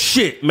your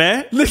shit,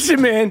 man.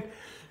 Listen, man.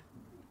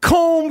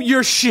 Comb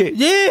your shit.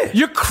 Yeah.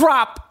 Your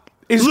crop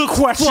is Looks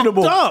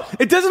questionable. fucked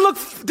up. It doesn't look.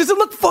 Does it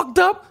look fucked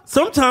up?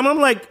 Sometimes I'm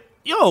like,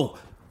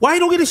 why he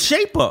don't get his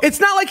shape up? It's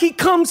not like he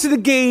comes to the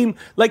game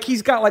like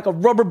he's got like a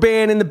rubber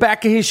band in the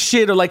back of his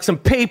shit, or like some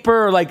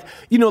paper, or like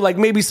like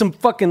maybe some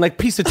fucking like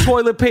piece of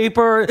toilet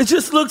paper. It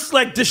just looks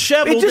like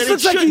disheveled. It just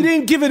looks like you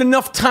didn't give it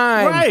enough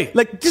time. Right.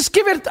 Like, just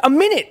give it a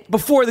minute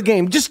before the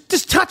game.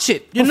 Just touch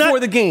it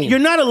before the game. You're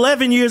not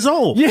 11 years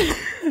old. Yeah.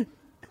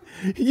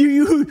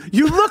 You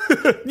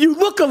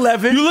look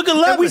 11. You look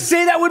 11. And we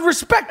say that with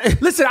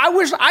respect. Listen, I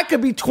wish I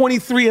could be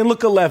 23 and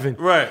look 11.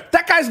 Right.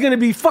 That guy's gonna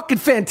be fucking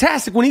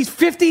fantastic. When he's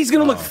 50, he's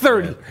gonna look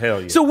 30. man.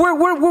 Hell yeah. So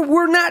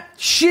we're not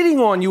shitting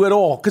on you at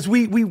all, because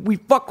we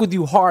fuck with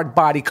you hard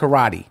body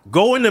karate.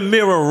 Go in the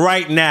mirror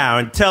right now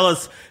and tell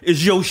us,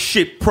 is your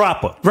shit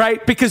proper?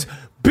 Right? Because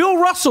Bill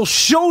Russell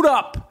showed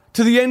up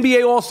to the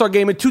NBA All-Star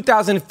game in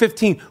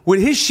 2015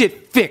 with his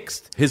shit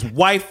fixed. His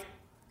wife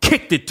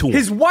kicked it to him.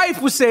 His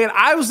wife was saying,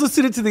 I was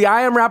listening to the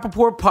I Am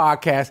Rappaport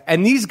podcast,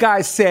 and these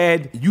guys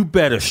said, You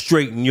better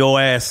straighten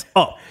your ass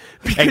up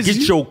and get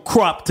your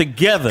crop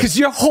together. because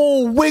your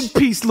whole wig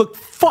piece looked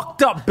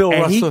fucked up, Bill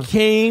And Russell. he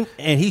came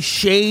and he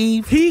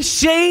shaved. He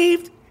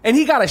shaved, and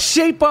he got a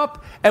shape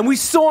up, and we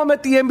saw him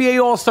at the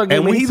NBA All-Star game,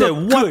 And we he said,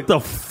 looked what good. the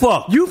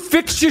fuck? You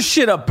fixed your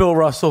shit up, Bill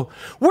Russell.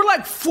 We're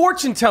like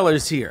fortune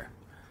tellers here.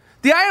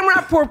 The I Am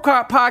Rappaport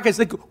podcast,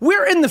 like,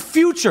 we're in the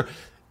future.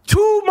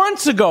 2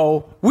 months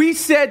ago, we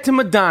said to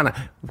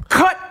Madonna,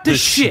 cut the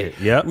shit.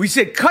 Yep. We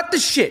said, cut the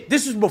shit.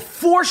 This was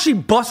before she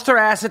bust her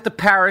ass at the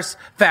Paris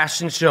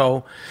fashion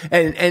show.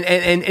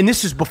 And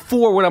this is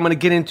before what I'm going to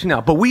get into now.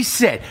 But we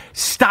said,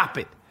 stop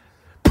it.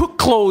 Put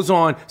clothes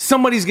on.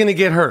 Somebody's going to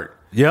get hurt.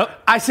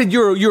 Yep. I said,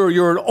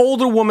 you're an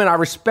older woman. I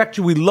respect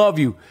you. We love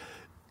you.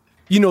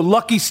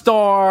 Lucky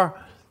Star,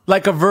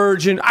 Like a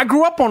Virgin. I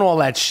grew up on all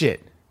that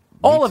shit.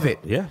 All of it.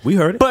 Yeah, we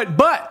heard it.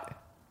 But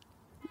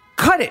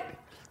cut it.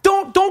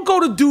 Don't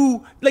go to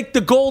do like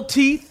the gold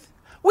teeth.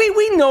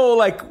 We know,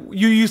 like,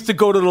 you used to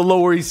go to the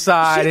Lower East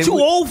Side. She's too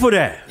old for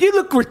that. You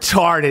look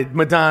retarded,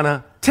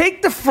 Madonna.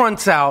 Take the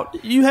fronts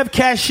out. You have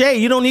cachet.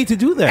 You don't need to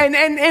do that.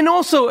 And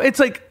also, it's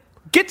like,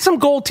 get some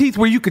gold teeth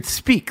where you could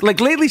speak. Like,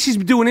 lately she's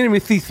been doing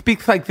interviews. He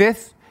speaks like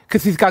this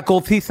because he's got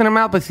gold teeth in her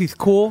mouth, but he's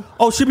cool.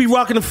 Oh, she be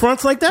rocking the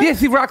fronts like that? Yes,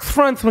 he rocks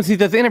fronts when he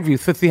does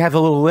interviews, since he has a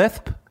little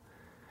lisp.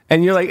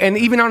 And you're like, and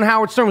even on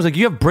Howard Stern was like,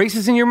 you have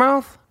braces in your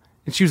mouth?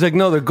 And she was like,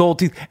 no, they're gold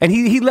teeth. And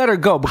he let her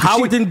go.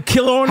 Howard didn't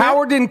kill her on that?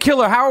 Howard didn't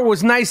kill her. Howard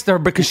was nice to her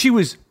because she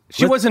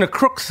wasn't a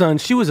crook, son.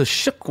 She was a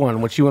shook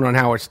one when she went on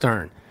Howard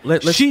Stern.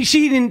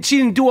 She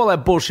didn't do all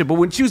that bullshit. But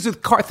when she was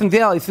with Carson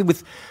Daly, she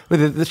was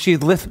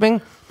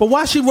lisping. But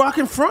why is she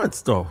rocking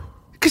fronts, though?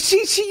 Cause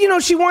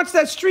she wants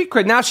that street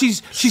cred. Now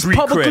she's Street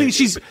publicly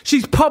cred.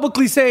 she's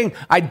publicly saying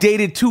I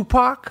dated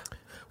Tupac.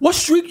 What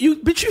street?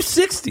 Bitch, you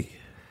 60.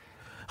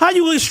 How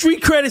you in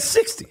street cred at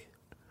 60?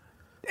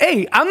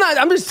 Hey,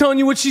 I'm just telling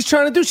you what she's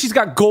trying to do. She's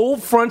got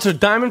gold fronts or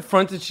diamond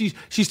fronts, and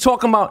she's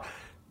talking about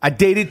I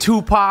dated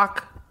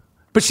Tupac,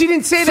 but she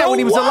didn't say that when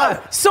he was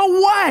alive. So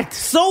what?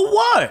 So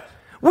what?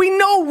 We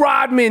know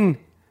Rodman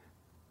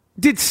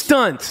did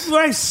stunts.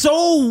 Right,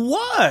 so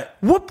what?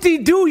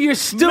 Whoop-de-doo, you're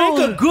still...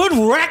 Make a good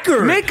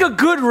record. Make a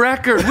good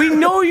record. We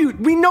know you.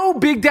 We know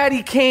Big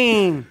Daddy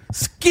Kane.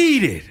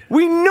 Skeeted.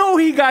 We know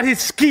he got his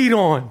skeet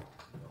on.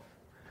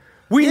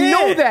 We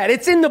know that.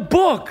 It's in the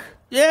book.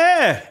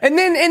 Yeah. And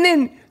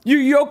then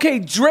you're okay,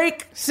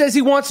 Drake says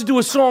he wants to do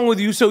a song with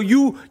you, so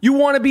you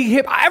want to be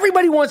hip.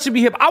 Everybody wants to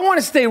be hip. I want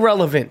to stay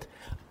relevant.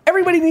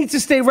 Everybody needs to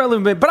stay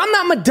relevant, but I'm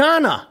not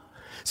Madonna.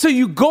 So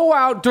you go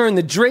out during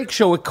the Drake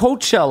show at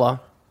Coachella,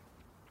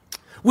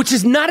 which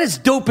is not as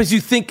dope as you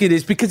think it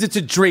is because it's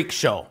a Drake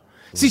show.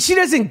 See, she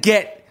doesn't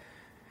get...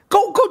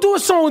 Go do a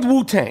song with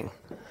Wu-Tang.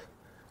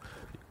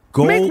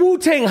 Make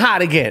Wu-Tang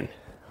hot again.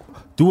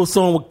 Do a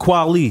song with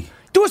Kweli.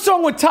 Do a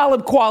song with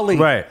Talib Kweli.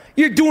 Right.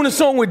 You're doing a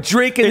song with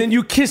Drake and then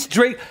you kiss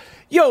Drake.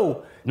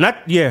 Yo.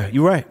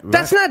 You're right.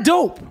 That's not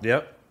dope.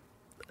 Yep.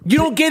 You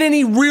don't get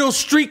any real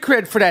street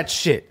cred for that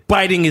shit.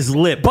 Biting his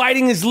lip.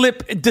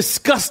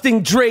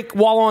 Disgusting Drake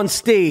while on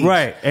stage.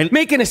 Right. And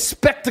making a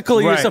spectacle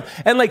of yourself.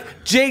 And like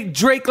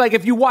Drake, like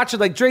if you watch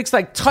it, like Drake's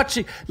like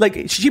touching,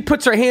 like she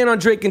puts her hand on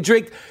Drake and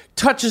Drake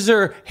touches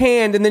her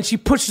hand and then she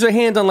pushes her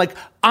hand on like,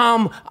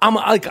 I'm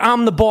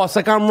the boss,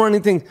 like I'm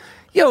running things.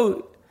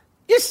 Yo,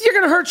 you're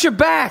going to hurt your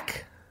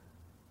back.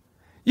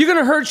 You're going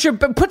to hurt your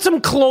back. Put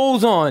some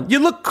clothes on. You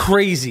look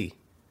crazy.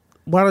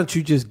 Why don't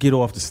you just get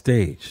off the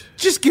stage?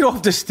 Just get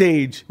off the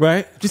stage.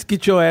 Right? Just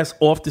get your ass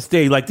off the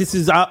stage. Like this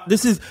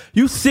is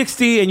you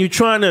 60 and you're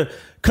trying to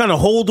kind of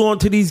hold on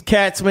to these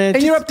cats, man.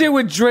 And you're up there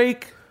with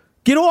Drake.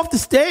 Get off the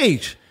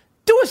stage.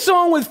 Do a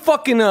song with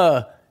fucking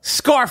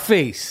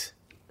Scarface.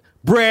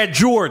 Brad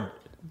Jordan.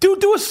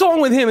 Do a song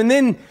with him and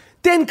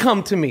then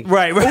come to me.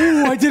 Right.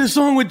 Ooh, I did a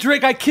song with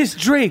Drake. I kissed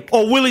Drake.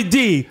 Or Willie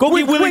D. Go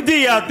get Willie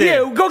D out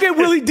there. Yeah, go get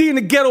Willie D and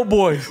the Ghetto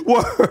Boys.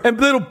 And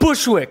Little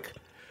Bushwick.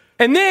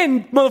 And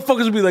then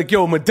motherfuckers would be like,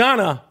 yo,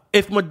 Madonna.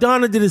 If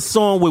Madonna did a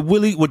song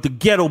with the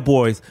Ghetto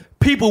Boys,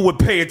 people would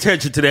pay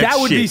attention to that shit. That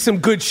would be some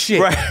good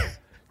shit. Right.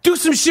 Do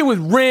some shit with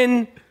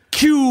Ren,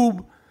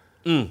 Cube,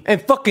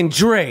 and fucking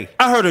Dre.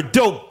 I heard a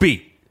dope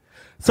beat.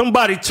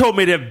 Somebody told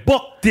me that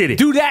Buck did it.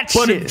 Do that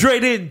but shit. If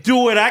Dre didn't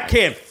do it, I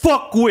can't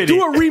fuck with it.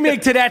 Do a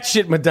remake to that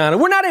shit, Madonna.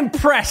 We're not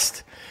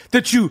impressed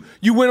that you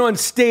went on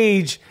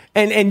stage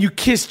and you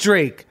kissed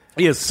Drake.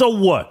 Yeah, so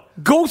what?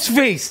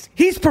 Ghostface,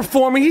 he's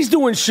performing. He's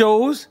doing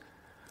shows.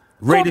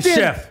 Ray the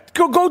Chef.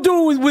 Go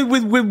do it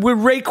with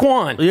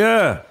Raekwon.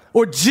 Yeah.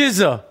 Or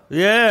Jizza.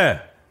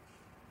 Yeah.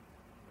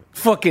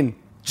 Fucking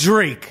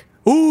Drake.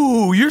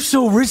 Ooh, you're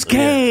so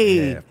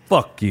risque. Yeah.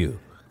 Fuck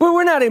you. But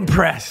we're not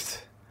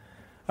impressed.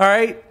 All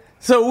right?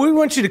 So we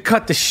want you to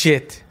cut the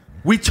shit.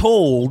 We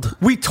told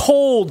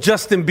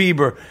Justin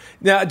Bieber.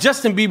 Now,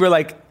 Justin Bieber,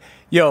 like,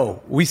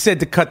 yo, we said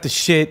to cut the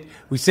shit.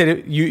 We said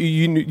it,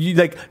 you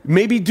like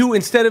maybe do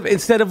instead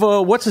of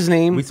what's his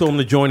name? We told him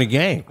to join a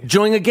gang.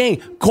 Join a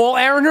gang. Call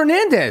Aaron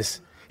Hernandez.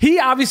 He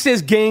obviously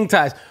has gang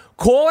ties.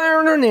 Call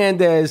Aaron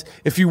Hernandez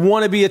if you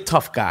want to be a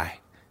tough guy.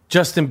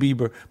 Justin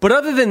Bieber. But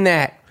other than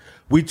that,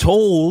 we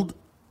told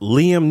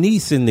Liam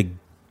Neeson to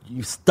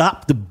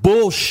stop the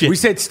bullshit. We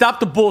said stop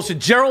the bullshit.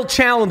 Gerald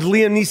challenged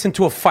Liam Neeson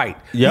to a fight.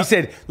 Yep. He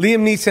said, Liam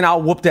Neeson,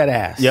 I'll whoop that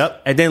ass.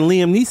 Yep. And then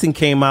Liam Neeson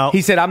came out.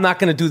 He said, I'm not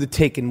going to do the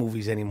Taken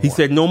movies anymore. He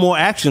said, no more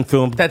action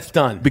films. That's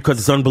done. Because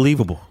it's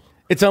unbelievable.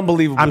 It's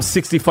unbelievable. I'm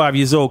 65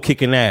 years old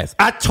kicking ass.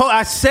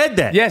 I said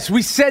that. Yes,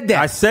 we said that.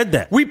 I said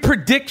that. We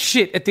predict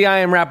shit at the I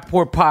Am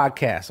Rappaport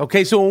podcast.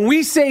 Okay, so when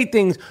we say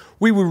things,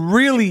 we would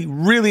really,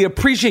 really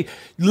appreciate.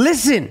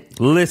 Listen.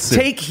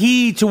 Take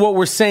heed to what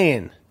we're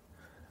saying.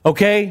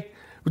 Okay?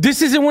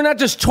 We're not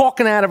just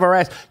talking out of our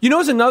ass. You know,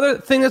 there's another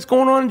thing that's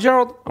going on,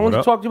 Gerald, I want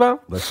to talk to you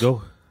about. Let's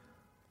go.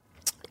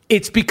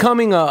 It's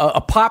becoming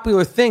a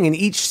popular thing in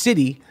each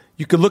city.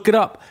 You could look it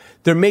up.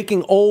 They're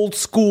making old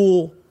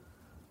school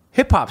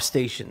hip-hop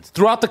stations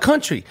throughout the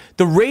country.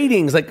 The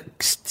ratings, like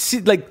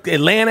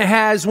Atlanta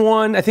has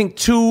one, I think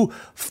 2.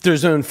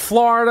 There's one in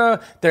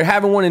Florida. They're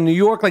having one in New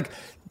York.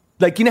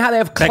 Like you know how they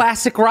have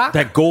classic rock?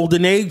 That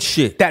golden age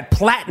shit. That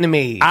platinum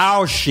age.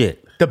 Our shit.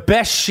 The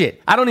best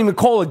shit. I don't even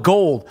call it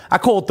gold. I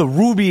call it the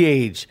ruby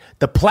age,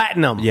 the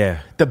platinum. Yeah.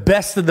 The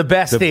best of the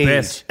best age. The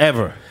best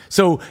ever.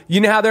 So,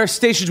 you know how there are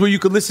stations where you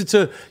could listen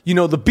to,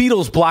 the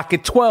Beatles block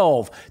at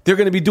 12. They're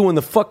going to be doing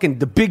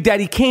the Big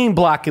Daddy Kane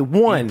block at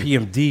 1.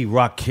 PMD,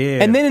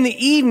 Rakim. And then in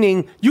the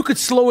evening, you could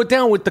slow it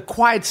down with the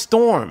Quiet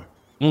Storm.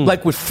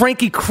 Like with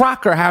Frankie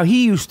Crocker, how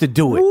he used to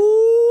do it.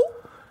 Ooh.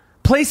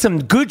 Play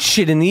some good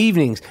shit in the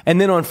evenings. And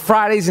then on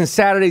Fridays and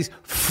Saturdays,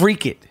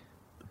 freak it.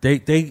 They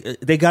got it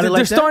like that?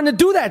 They're starting to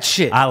do that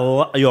shit.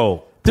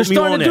 They're Put me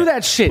starting on to do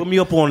that shit. Put me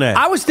up on that.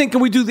 I was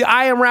thinking we do the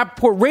I Am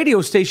Rappaport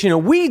radio station,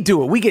 and we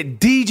do it. We get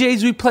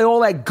DJs. We play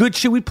all that good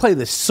shit. We play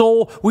the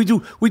soul. We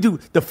do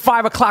the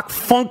 5 o'clock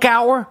funk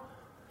hour.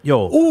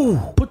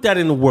 Yo, put that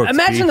in the works.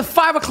 Imagine B. the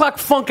 5 o'clock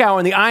funk hour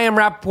in the I Am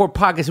Rappaport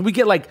podcast, and we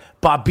get like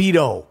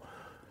Bobbito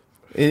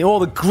and all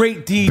the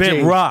great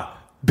DJs.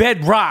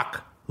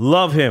 Bedrock.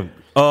 Love him.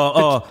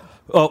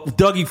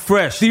 Dougie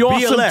Fresh. The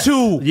Awesome BLS.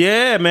 2.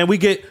 Yeah, man. We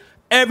get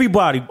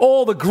everybody.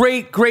 All the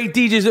great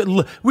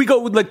DJs. We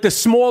go with like the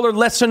smaller,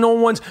 lesser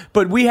known ones,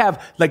 but we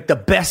have like the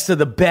best of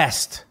the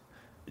best.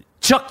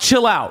 Chuck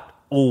Chill Out.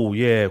 Oh,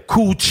 yeah.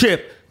 Cool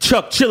Chip.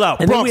 Chuck Chill Out.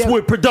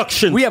 Bronxwood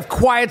Productions. We have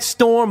Quiet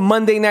Storm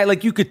Monday night.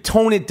 Like you could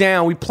tone it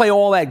down. We play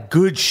all that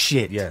good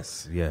shit.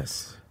 Yes.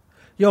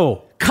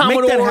 Yo,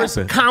 make that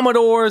happen.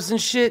 Commodores and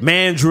shit.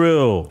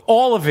 Mandrill.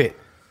 All of it.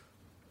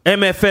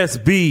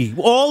 MFSB.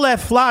 All that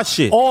fly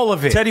shit. All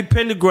of it. Teddy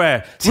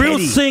Pendergrass. Real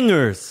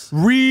singers.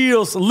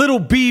 Little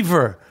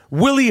Beaver.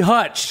 Willie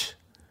Hutch.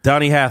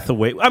 Donny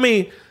Hathaway. I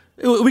mean,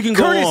 we can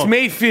go on. Curtis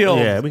Mayfield.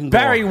 Yeah, we can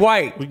Barry go on.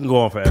 White. We can go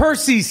on forever.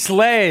 Percy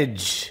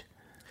Sledge.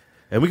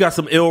 And we got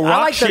some ill rock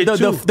I like shit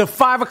too. the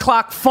 5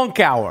 o'clock funk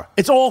hour.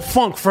 It's all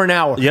funk for an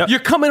hour. Yep. You're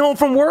coming home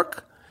from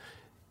work.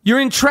 You're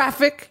in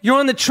traffic. You're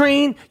on the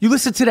train. You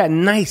listen to that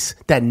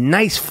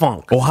nice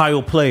funk.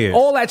 Ohio Players.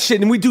 All that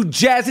shit. And we do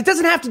jazz. It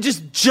doesn't have to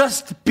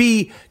just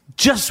be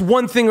just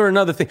one thing or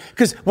another thing.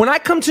 Because when I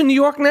come to New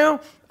York now,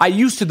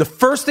 the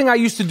first thing I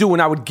used to do when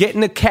I would get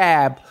in a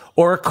cab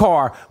or a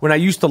car, when I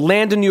used to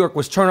land in New York,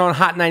 was turn on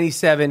Hot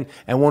 97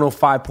 and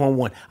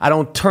 105.1. I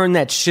don't turn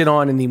that shit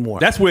on anymore.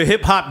 That's where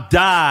hip hop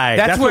died.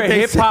 That's where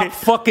hip hop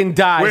fucking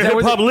died. Where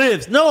hip hop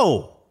lives.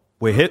 No.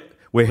 Where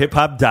hip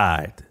hop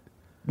died.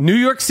 New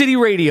York City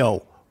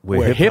radio,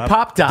 where hip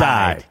hop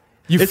died.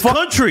 It's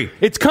country.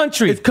 It's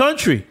country. It's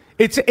country.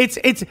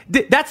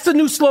 That's the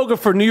new slogan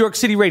for New York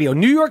City radio.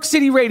 New York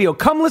City radio.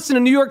 Come listen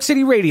to New York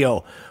City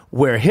radio,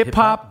 where hip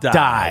hop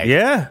died.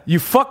 Yeah.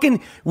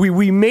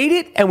 We made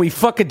it and we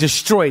fucking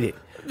destroyed it.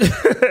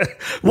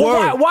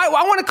 Well, why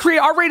I want to create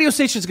our radio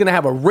station is going to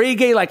have a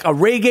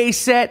reggae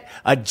set,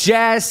 a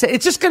jazz set.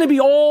 It's just going to be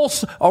all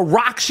a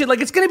rock shit. Like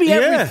it's going to be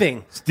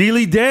everything.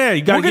 Steely Dan,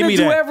 you got to give me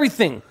that. We're going to do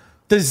everything.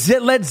 The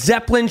Led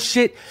Zeppelin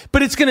shit,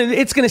 but it's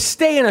gonna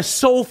stay in a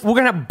soulful. We're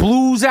gonna have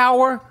blues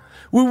hour,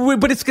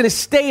 but it's gonna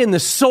stay in the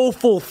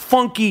soulful,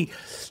 funky,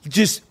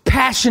 just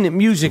passionate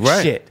music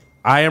shit.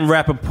 I Am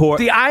Rappaport.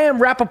 The I Am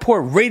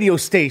Rappaport radio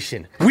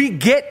station. We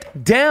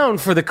get down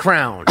for the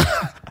crown.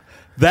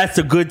 That's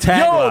a good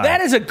tagline. Yo,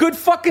 that is a good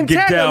fucking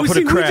Get tagline. down for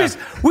the crown.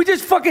 We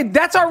just fucking.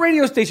 That's our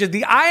radio station.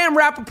 The I Am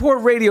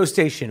Rappaport radio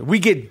station. We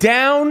get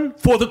down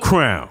for the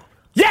crown.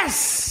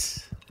 Yes.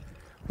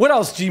 What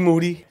else, G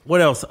Moody?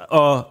 What else?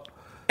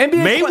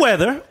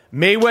 Mayweather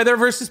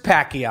versus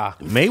Pacquiao.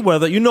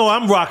 Mayweather. You know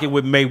I'm rocking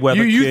with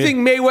Mayweather. You think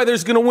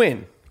Mayweather's going to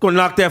win? Going to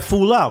knock that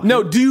fool out.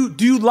 No, do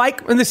you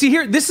like... And see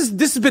here, this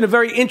has been a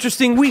very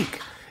interesting week.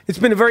 It's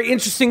been a very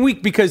interesting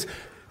week because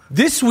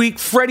this week,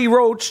 Freddie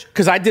Roach,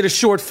 because I did a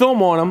short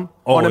film on him,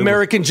 on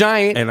American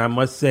Giant. And I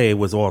must say, it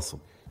was awesome.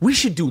 We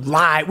should do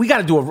live. We got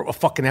to do a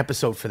fucking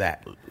episode for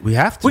that. We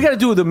have to. We got to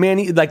do the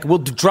Manny. Like we'll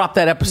drop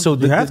that episode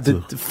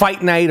the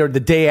fight night or the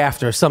day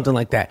after or something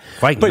like that.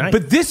 Night.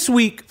 But this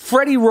week,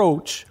 Freddie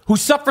Roach, who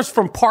suffers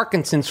from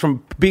Parkinson's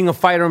from being a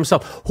fighter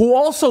himself, who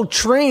also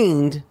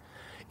trained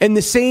in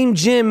the same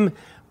gym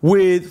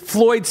with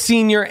Floyd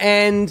Sr.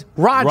 and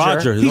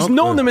Roger. He's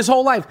known them his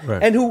whole life.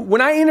 Right. And who,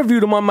 when I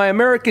interviewed him on my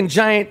American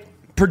Giant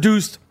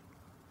produced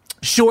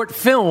short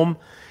film,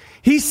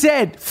 he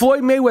said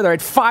Floyd Mayweather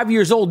at 5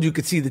 years old, you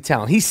could see the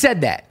talent. He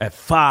said that. At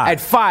 5. At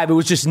 5, it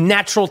was just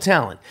natural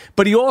talent.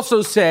 But he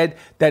also said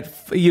that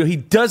he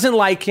doesn't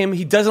like him.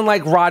 He doesn't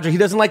like Roger. He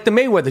doesn't like the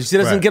Mayweathers. He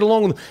doesn't get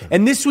along with them.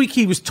 And this week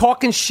he was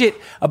talking shit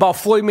about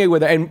Floyd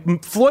Mayweather.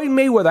 And Floyd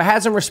Mayweather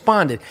hasn't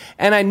responded.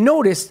 And I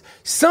noticed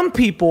some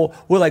people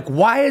were like,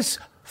 why is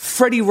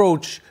Freddie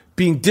Roach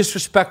being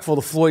disrespectful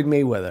to Floyd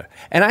Mayweather?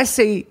 And I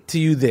say to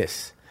you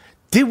this.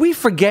 Did we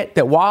forget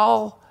that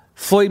while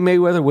Floyd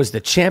Mayweather was the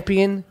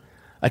champion,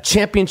 a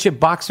championship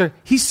boxer,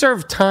 he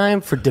served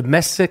time for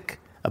domestic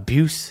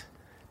abuse,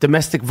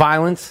 domestic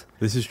violence?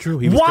 This is true.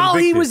 While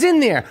he was in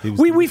there.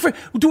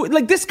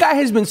 Like this guy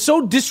has been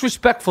so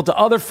disrespectful to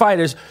other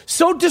fighters,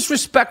 so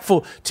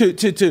disrespectful to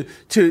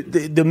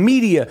the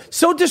media,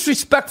 so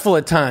disrespectful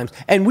at times.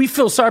 And we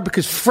feel sorry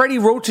because Freddie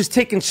Roach is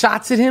taking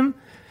shots at him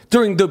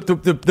during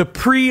the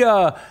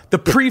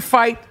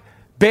pre-fight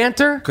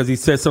banter. Because he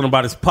said something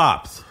about his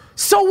pops.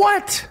 So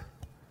what?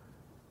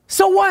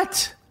 So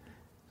what?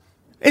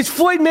 Is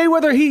Floyd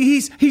Mayweather?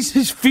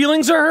 His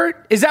feelings are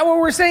hurt. Is that what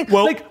we're saying?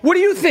 Well, like, what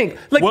do you think?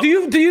 Like, do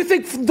you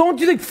think? Don't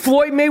you think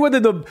Floyd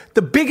Mayweather,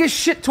 the biggest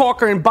shit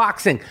talker in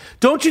boxing,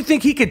 don't you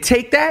think he could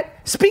take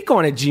that? Speak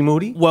on it, G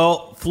Moody.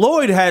 Well,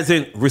 Floyd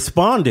hasn't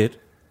responded,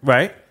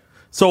 right?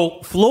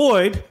 So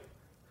Floyd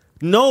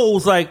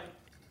knows, like,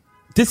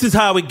 this is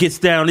how it gets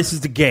down. This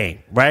is the game,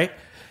 right?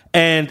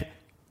 And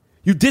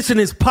You dissing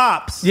his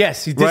pops.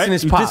 Yes, he dissing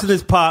his pops. You dissing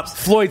his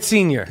pops. Floyd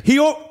Sr.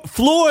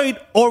 Floyd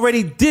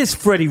already dissed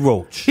Freddie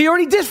Roach. He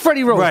already dissed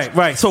Freddie Roach.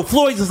 Right. So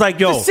Floyd's just like,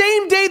 yo. The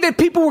same day that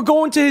people were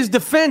going to his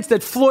defense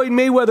that Floyd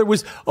Mayweather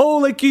was,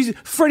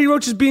 Freddie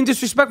Roach is being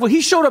disrespectful.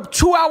 He showed up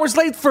 2 hours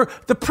late for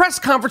the press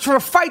conference for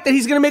a fight that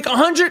he's going to make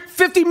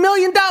 $150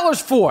 million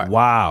for.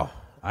 Wow.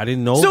 I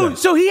didn't know that.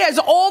 So he has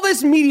all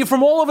this media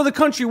from all over the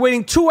country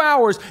waiting 2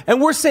 hours,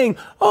 and we're saying,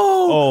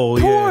 poor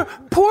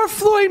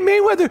Floyd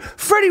Mayweather,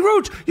 Freddie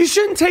Roach, you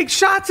shouldn't take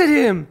shots at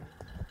him.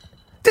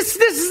 This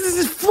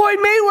is Floyd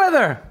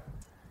Mayweather.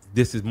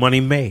 This is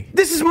Money May.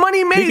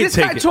 This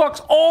guy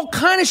talks all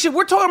kind of shit.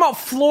 We're talking about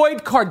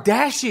Floyd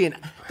Kardashian.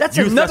 That's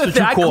another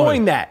thing. I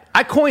coined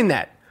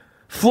that.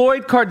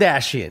 Floyd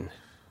Kardashian.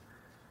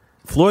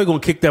 Floyd gonna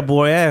kick that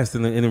boy ass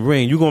in the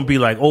ring. You're gonna be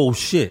like, oh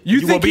shit.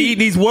 You gonna be eating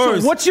these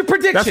words. So what's your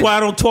prediction? That's why I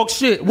don't talk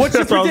shit. What's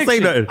your prediction?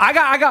 prediction? I don't say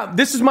nothing. I got.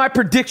 This is my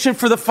prediction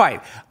for the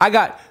fight. I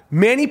got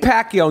Manny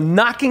Pacquiao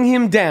knocking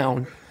him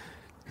down.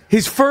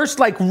 His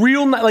first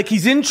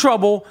he's in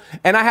trouble,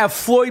 and I have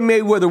Floyd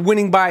Mayweather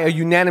winning by a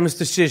unanimous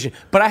decision.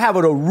 But I have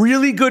it a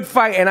really good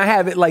fight, and I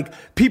have it like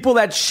people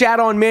that shat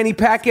on Manny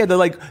Pacquiao. They're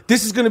like,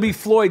 this is gonna be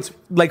Floyd's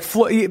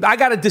Floyd. I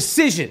got a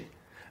decision.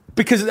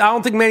 Because I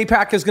don't think Manny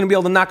Pacquiao is going to be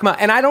able to knock him out.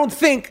 And I don't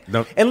think,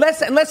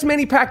 unless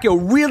Manny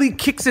Pacquiao really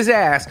kicks his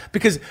ass,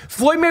 because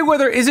Floyd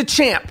Mayweather is a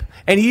champ,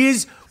 and he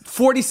is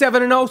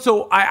 47-0.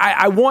 So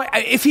I want,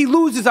 if he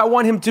loses, I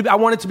want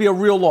it to be a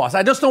real loss.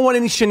 I just don't want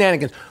any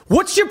shenanigans.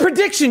 What's your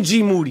prediction,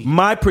 G. Moody?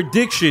 My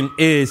prediction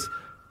is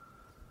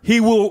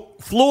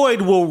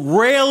Floyd will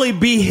rarely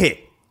be hit.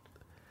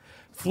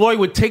 Floyd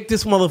would take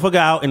this motherfucker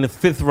out in the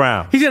 5th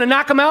round. He's going to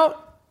knock him out?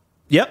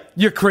 Yep.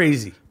 You're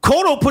crazy.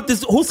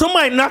 Cotto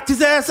somebody knocked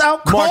his ass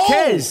out?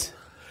 Marquez.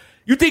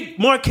 You think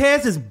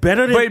Marquez is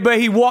better than... But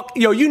he walked...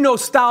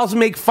 styles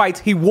make fights.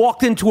 He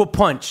walked into a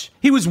punch.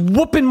 He was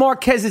whooping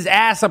Marquez's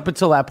ass up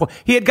until that point.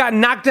 He had gotten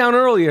knocked down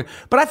earlier,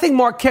 but I think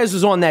Marquez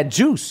was on that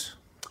juice.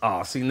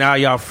 Oh, see, now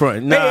y'all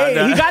front. He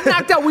got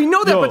knocked out. We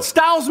know that, but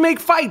styles make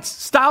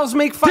fights.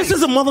 This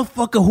is a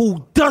motherfucker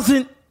who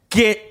doesn't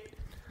get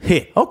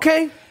hit.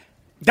 Okay.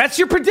 That's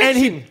your prediction. And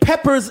he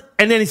peppers,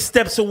 and then he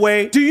steps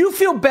away. Do you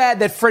feel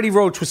bad that Freddie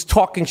Roach was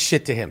talking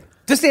shit to him?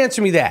 Just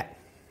answer me that.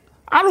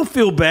 I don't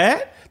feel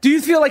bad. Do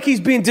you feel like he's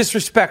being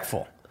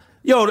disrespectful?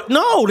 Yo,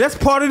 no, that's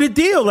part of the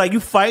deal. Like, you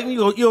fighting,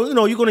 you're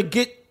going to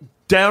get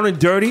down and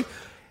dirty.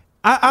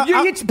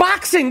 It's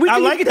boxing. We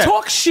can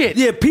talk shit.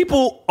 Yeah,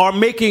 people are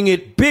making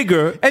it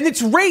bigger. And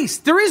it's race.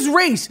 There is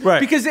race. Right.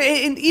 Because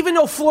even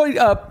though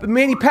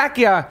Manny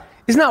Pacquiao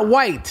is not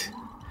white,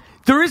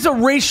 there is a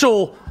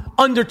racial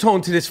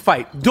undertone to this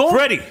fight.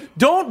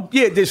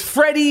 There's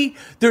Freddie.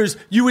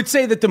 You would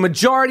say that the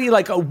majority,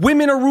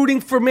 women are rooting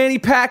for Manny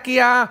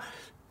Pacquiao.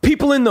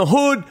 People in the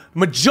hood,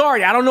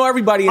 majority. I don't know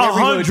everybody in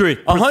every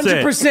hood.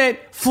 100%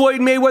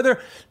 Floyd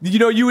Mayweather.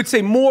 You would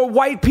say more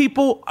white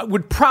people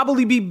would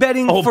probably be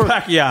betting for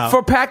Pacquiao.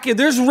 For Pacquiao.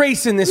 There's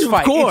race in this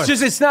fight. Course.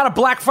 It's not a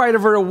black fighter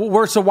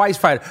versus a white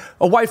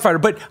fighter.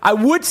 But I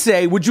would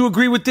say, would you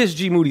agree with this,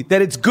 G. Moody,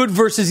 that it's good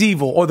versus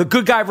evil, or the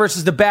good guy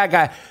versus the bad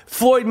guy?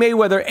 Floyd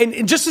Mayweather,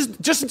 and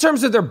just in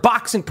terms of their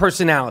boxing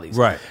personalities,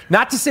 right?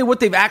 Not to say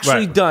what they've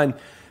actually done.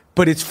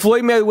 But it's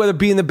Floyd Mayweather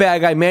being the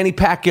bad guy, Manny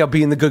Pacquiao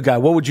being the good guy.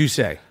 What would you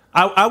say?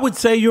 I would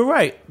say you're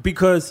right,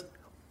 because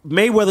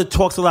Mayweather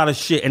talks a lot of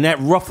shit, and that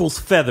ruffles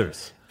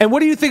feathers. And what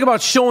do you think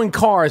about showing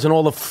cars and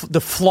all the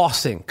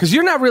flossing? Because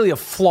you're not really a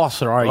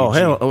flosser, are you? Oh,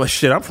 hell,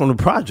 shit, I'm from the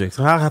projects.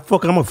 How the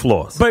fuck I'm a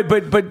floss? But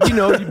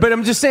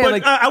I'm just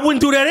saying, I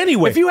wouldn't do that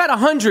anyway. If you had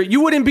 100,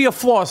 you wouldn't be a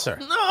flosser.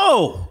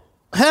 No.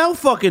 Hell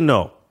fucking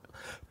no.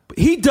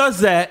 He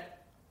does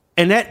that,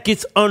 and that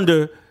gets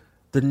under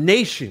the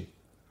nation's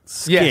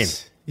skin.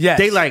 Yes.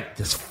 They like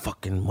this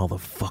fucking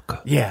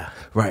motherfucker. Yeah.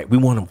 Right. We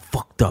want him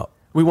fucked up.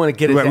 We want to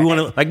get it. Right. We want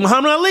to, like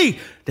Muhammad Ali.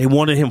 They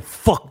wanted him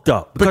fucked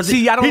up. But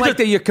see, I don't like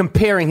that you're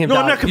comparing him. No,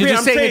 I'm not comparing. You're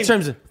just saying in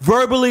terms of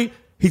verbally,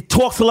 he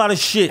talks a lot of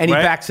shit, and he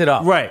backs it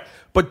up. Right.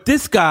 But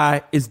this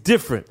guy is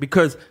different,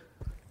 because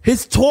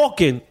his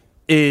talking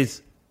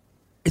is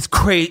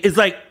crazy. It's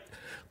like,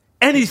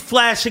 and he's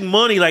flashing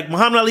money. Like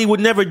Muhammad Ali was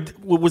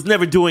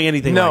never doing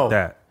anything like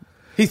that.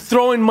 He's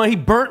throwing money. He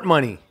burnt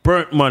money.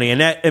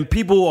 And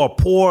people are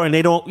poor, and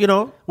they don't,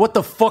 What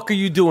the fuck are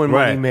you doing,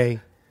 Money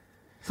May?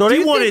 So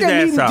they wanted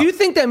his ass out. Do you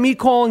think that me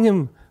calling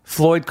him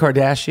Floyd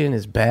Kardashian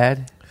is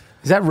bad?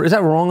 Is that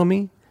wrong of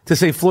me to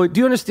say Floyd? Do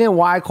you understand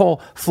why I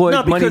call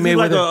Floyd Money Mayweather? He's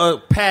like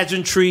a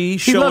pageantry,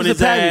 showing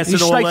his ass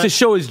and all that. He likes to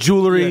show his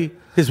jewelry,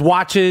 his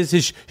watches,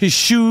 his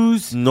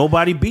shoes.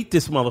 Nobody beat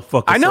this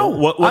motherfucker. I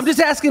know. I'm just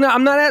asking. We're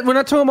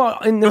not talking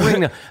about in the ring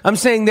now. I'm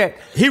saying that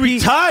he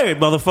retired,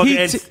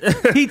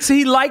 motherfucker.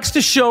 He likes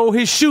to show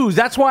his shoes.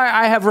 That's why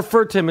I have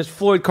referred to him as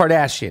Floyd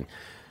Kardashian.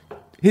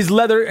 His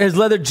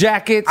leather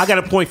jackets. I got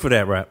a point for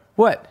that, Rap.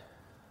 What?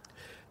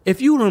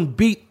 If you done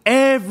beat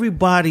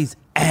everybody's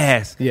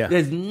ass,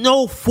 there's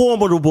no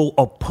formidable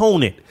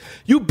opponent.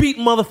 You beat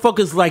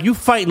motherfuckers like you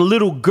fighting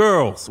little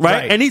girls,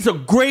 right? And these are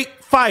great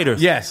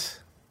fighters. Yes.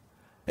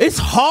 It's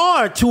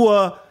hard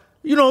to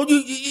you know,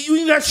 you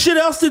ain't got shit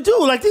else to do.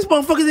 Like, these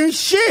motherfuckers ain't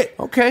shit.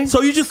 Okay.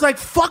 So you just like,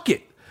 fuck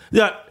it.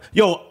 Yeah,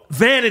 yo,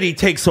 vanity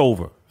takes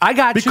over. I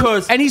got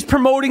because, you. And he's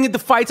promoting the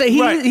fights.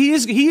 Right. He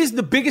is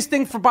the biggest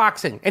thing for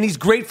boxing, and he's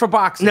great for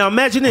boxing. Now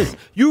imagine this: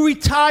 you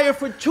retire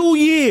for 2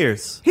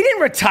 years. He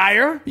didn't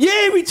retire.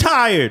 Yeah, he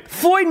retired.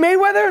 Floyd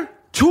Mayweather?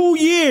 2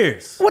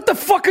 years. What the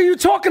fuck are you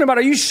talking about?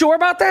 Are you sure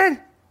about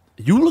that?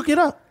 You look it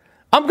up.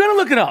 I'm gonna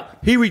look it up.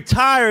 He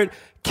retired,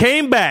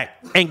 came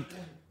back, and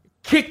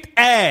kicked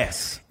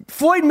ass.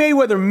 Floyd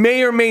Mayweather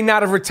may or may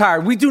not have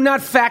retired. We do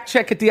not fact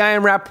check at the I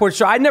Am Rapport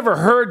show. I never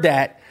heard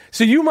that.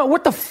 So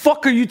what the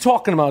fuck are you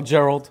talking about,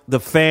 Gerald? The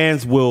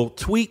fans will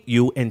tweet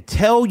you and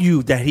tell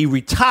you that he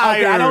retired.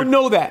 Okay, I don't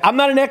know that. I'm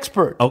not an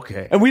expert.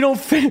 Okay. And we don't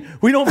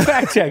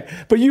fact check.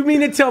 But you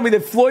mean to tell me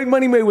that Floyd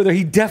Money Mayweather,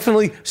 he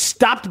definitely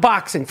stopped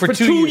boxing for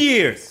 2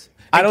 years.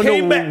 I don't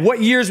know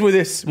what years were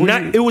this.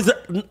 It was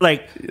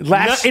like in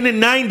the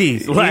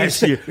 90s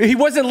last year. He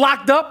wasn't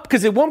locked up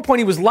because at one point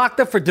he was locked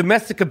up for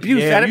domestic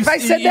abuse. Yeah, I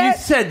said that?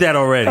 You said that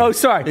already. Oh,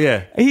 sorry.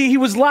 Yeah. He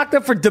was locked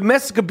up for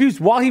domestic abuse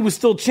while he was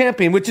still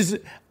champion, which is,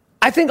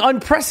 I think,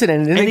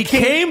 unprecedented. And he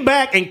came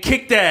back and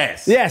kicked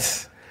ass.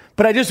 Yes.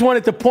 But I just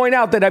wanted to point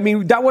out that, I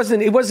mean, it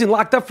wasn't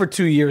locked up for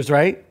 2 years,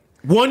 right?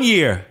 1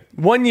 year.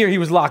 1 year he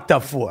was locked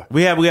up for.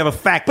 We have a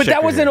fact But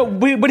checker that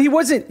wasn't here. but he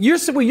wasn't, you're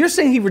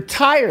saying he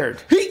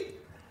retired.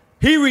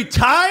 He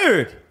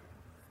retired.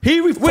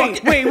 Wait.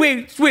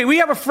 We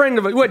have a friend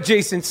of it. What,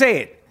 Jason?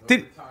 Say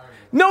it.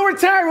 No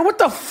retirement. What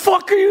the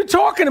fuck are you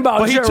talking about,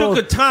 But Gerald?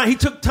 he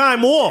took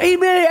time off. Hey,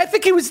 man, I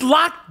think he was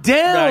locked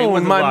down, No, he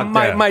wasn't locked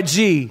down. my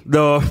G.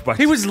 No.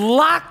 He was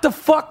locked the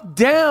fuck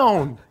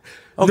down.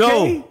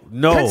 Okay?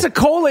 No.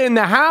 Pensacola in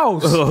the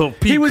house. Oh,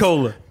 Pete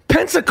Cola.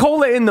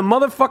 Pensacola in the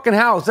motherfucking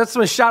house. That's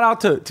a shout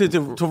out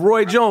to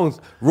Roy Jones.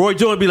 Roy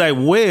Jones be like,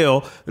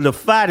 well, the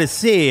fighter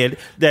said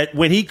that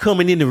when he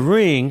coming in the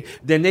ring,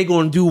 then they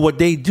going to do what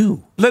they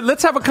do.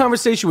 Let's have a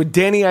conversation with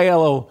Danny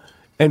Aiello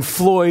and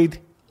Floyd,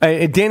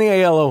 Danny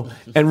Aiello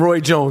and Roy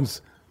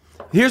Jones.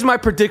 Here's my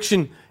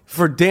prediction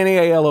for Danny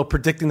Aiello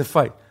predicting the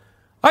fight.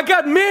 I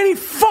got Manny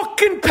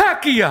fucking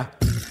Pacquiao.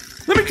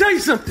 Let me tell you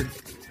something.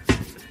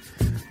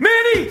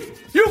 Manny,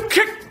 you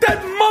kicked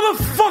that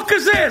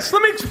motherfucker's ass.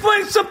 Let me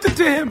explain something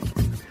to him.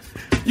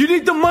 You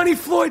need the money,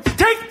 Floyd?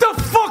 Take the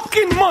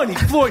fucking money,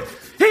 Floyd.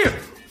 Here,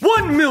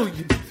 1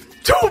 million,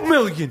 2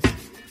 million.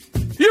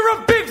 You're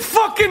a big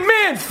fucking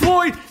man,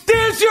 Floyd.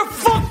 There's your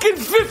fucking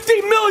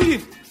 50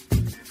 million.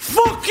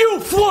 Fuck you,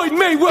 Floyd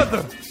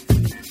Mayweather.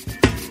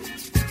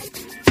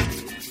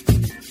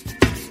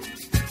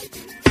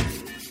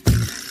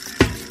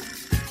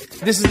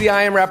 This is the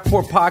I Am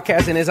Rapport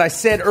podcast, and as I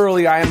said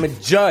earlier, I am a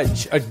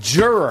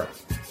juror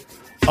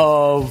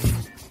of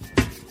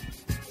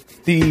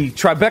the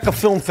Tribeca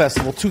Film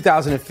Festival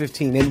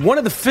 2015. And one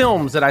of the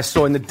films that I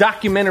saw in the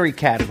documentary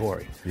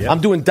category,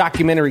 I'm doing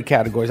documentary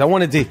categories. I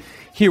wanted to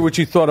hear what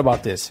you thought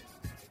about this.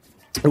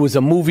 It was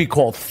a movie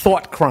called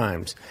Thought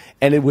Crimes,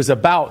 and it was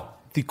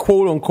about the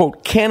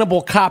quote-unquote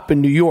cannibal cop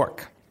in New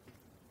York.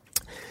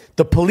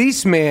 The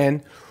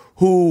policeman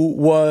who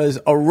was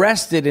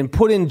arrested and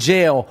put in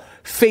jail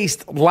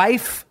faced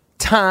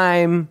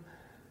lifetime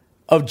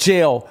of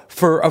jail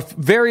for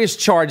various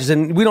charges,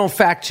 and we don't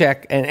fact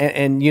check,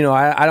 and you know,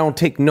 I don't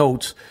take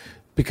notes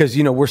because,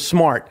 you know, we're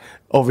smart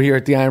over here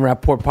at the I Am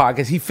Rapport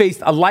podcast. He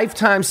faced a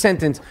lifetime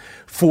sentence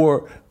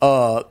for,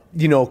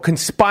 you know,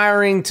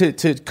 conspiring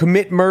to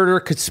commit murder,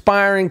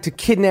 conspiring to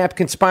kidnap,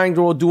 conspiring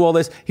to do all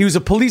this. He was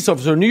a police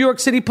officer, a New York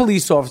City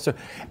police officer,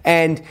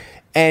 and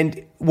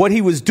what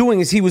he was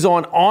doing is he was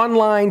on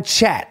online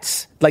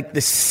chats, like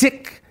the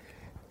sick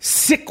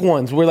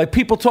ones, where like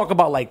people talk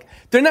about, like,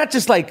 they're not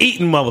just like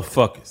eating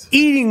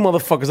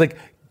motherfuckers, like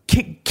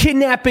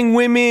kidnapping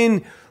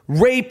women,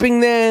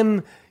 raping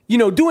them, you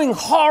know, doing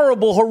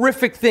horrible,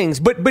 horrific things,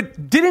 but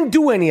didn't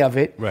do any of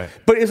it. Right.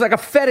 But it's like a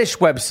fetish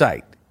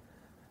website,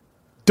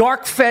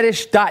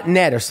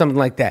 darkfetish.net or something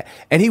like that.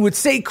 And he would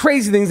say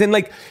crazy things, and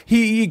like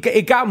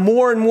it got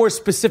more and more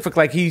specific.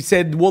 Like he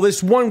said, well,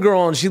 this one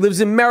girl and she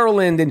lives in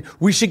Maryland, and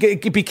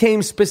it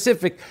became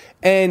specific.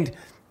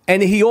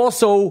 And he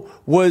also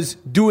was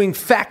doing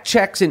fact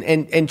checks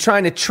and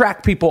trying to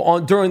track people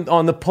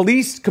on the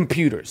police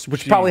computers,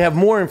 which probably have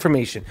more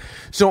information.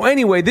 So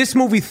anyway, this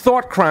movie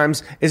Thought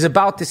Crimes is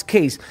about this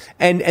case.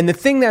 And the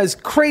thing that is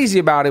crazy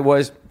about it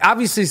was,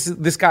 obviously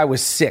this guy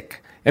was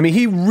sick. I mean,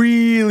 he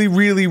really,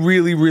 really,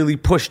 really, really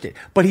pushed it.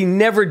 But he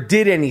never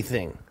did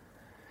anything.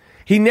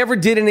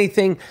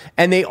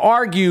 And they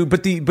argued,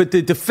 but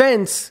the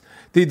defense...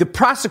 The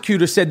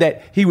prosecutor said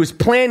that he was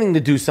planning to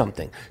do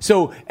something.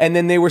 So, and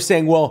then they were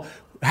saying, well,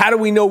 how do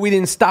we know we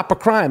didn't stop a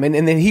crime? And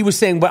then he was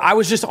saying, but I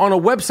was just on a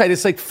website.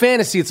 It's like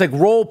fantasy. It's like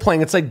role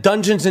playing. It's like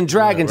Dungeons and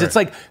Dragons. Right. It's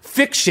like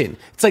fiction.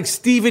 It's like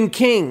Stephen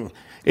King.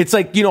 It's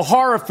like, you know,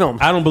 horror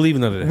films. I don't believe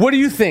in none of that. What do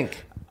you think?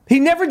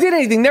 He never did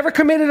anything, never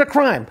committed a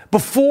crime.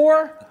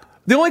 Before,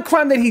 the only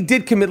crime that he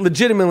did commit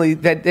legitimately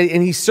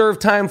and he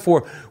served time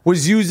for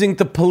was using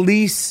the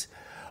police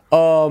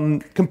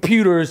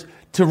computers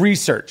to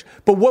research.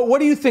 But what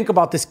do you think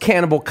about this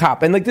Cannibal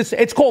Cop? And like this,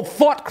 it's called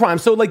thought crime.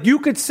 So like you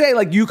could say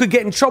like you could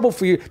get in trouble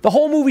for the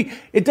whole movie.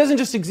 It doesn't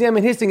just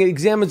examine his thing. It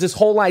examines this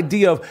whole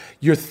idea of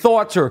your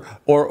thoughts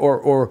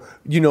or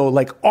you know,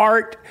 like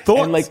art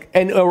Thoughts?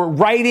 or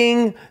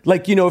writing.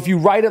 Like, you know, if you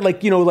write it,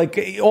 like, you know,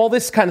 like all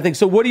this kind of thing.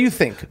 So what do you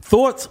think?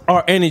 Thoughts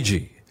are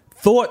energy.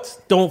 Thoughts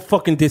don't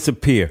fucking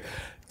disappear.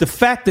 The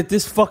fact that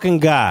this fucking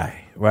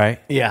guy, right?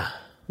 Yeah.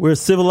 We're a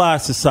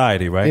civilized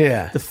society, right?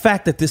 Yeah. The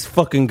fact that this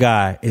fucking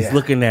guy is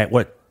looking at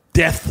what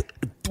death.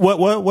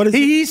 What is it?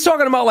 He's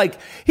talking about like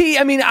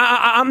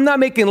I'm not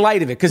making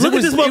light of it because Look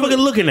at this motherfucker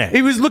looking at.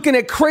 He was looking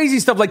at crazy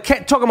stuff like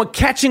talking about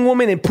catching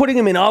women and putting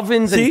them in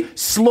ovens See? and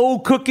slow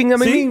cooking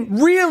them. I See? mean,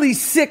 really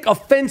sick,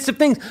 offensive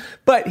things.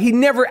 But he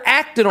never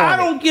acted on it. I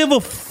don't give a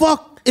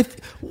fuck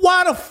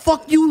why the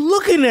fuck you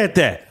looking at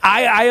that?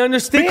 I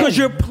understand Because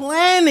you're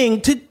planning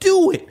to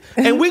do it,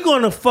 and we're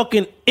gonna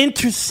fucking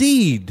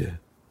intercede.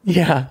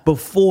 Yeah.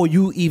 Before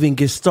you even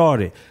get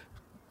started.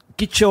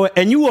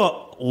 And you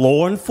are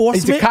law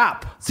enforcement. He's a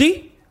cop.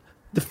 See?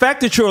 The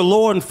fact that you're a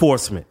law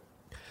enforcement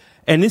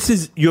and this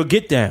is your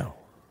get down.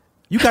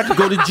 You got to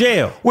go to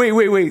jail.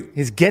 Wait.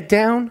 His get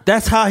down?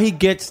 That's how he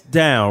gets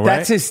down, right?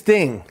 That's his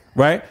thing.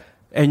 Right?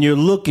 And you're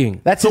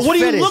looking. That's so his what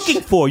fetish. are you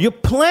looking for? You're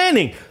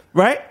planning,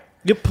 right?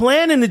 You're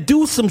planning to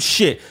do some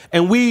shit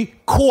and we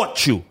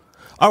caught you.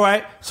 All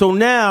right? So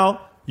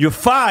now you're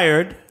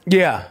fired.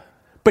 Yeah.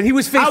 But he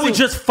was facing. I would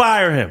just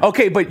fire him.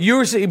 Okay, but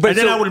you're saying, and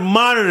then I would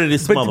monitor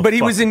this motherfucker. But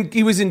he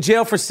was in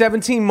jail for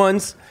 17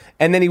 months,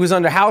 and then he was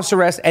under house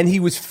arrest, and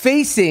he was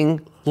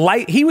facing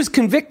life. He was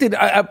convicted,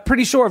 I'm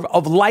pretty sure,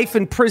 of life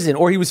in prison,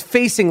 or he was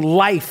facing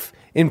life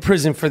in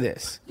prison for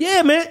this.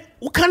 Yeah, man.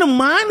 What kind of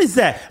mind is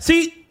that?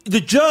 See, the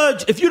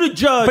judge, if you're the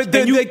judge, but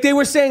they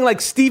were saying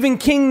like Stephen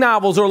King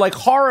novels or like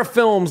horror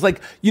films,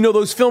 like, you know,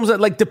 those films that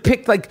like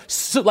depict like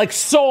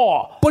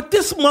Saw. But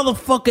this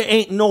motherfucker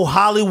ain't no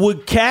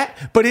Hollywood cat.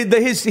 But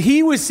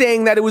he was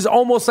saying that it was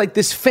almost like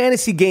this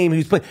fantasy game he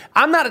was playing.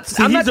 I'm not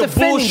defending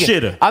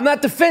bullshitter. him. I'm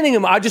not defending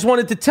him. I just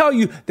wanted to tell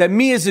you that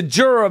me as a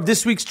juror of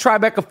this week's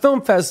Tribeca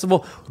Film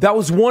Festival, that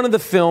was one of the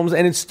films,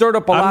 and it stirred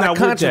up a lot of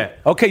controversy.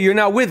 Okay, you're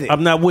not with it.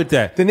 I'm not with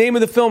that. The name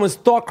of the film is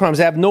Thought Crimes.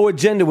 I have no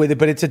agenda with it,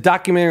 but it's a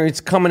documentary. It's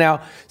coming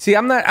out. See,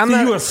 I'm not.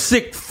 You're a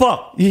sick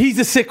fuck. He's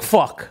a sick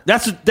fuck.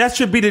 That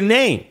should be the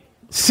name.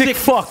 Sick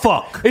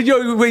fuck.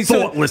 Wait,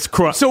 Thoughtless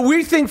crap. So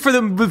we think for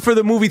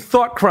the movie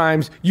Thought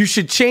Crimes, you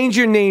should change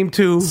your name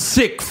to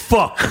Sick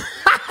Fuck.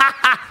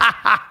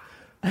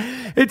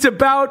 It's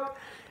about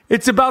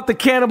the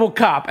Cannibal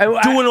Cop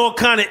doing all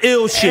kind of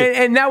ill shit.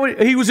 And now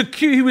he was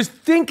accused. He was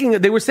thinking.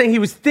 They were saying he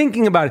was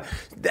thinking about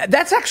it.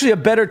 That's actually a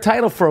better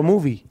title for a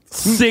movie.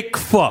 Sick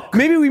Fuck.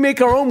 Maybe we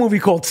make our own movie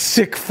called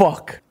Sick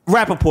Fuck.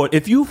 Rappaport,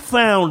 if you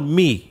found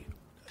me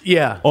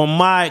on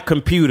my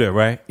computer,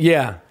 right?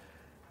 Yeah.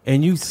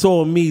 And you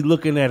saw me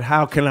looking at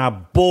how can I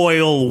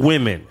boil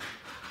women.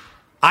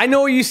 I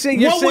know what you're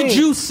saying. What would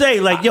you say?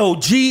 Like, yo,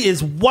 G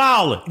is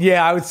wildin'.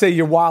 Yeah, I would say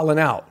you're wilding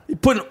out. You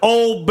putting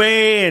Old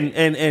Bay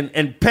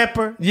and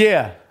pepper.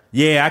 Yeah.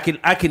 Yeah,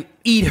 I can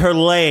eat her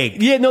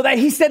leg. Yeah, no, that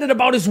he said it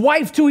about his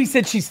wife too. He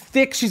said she's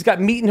thick, she's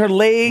got meat in her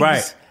legs.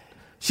 Right.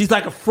 She's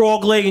like a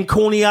frog leg in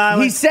Coney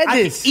Island. He said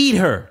I this. can eat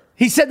her.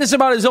 He said this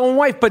about his own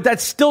wife, but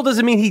that still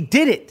doesn't mean he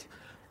did it.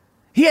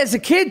 He has a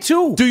kid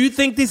too. Do you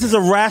think this is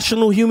a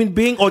rational human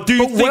being, or do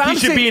you think he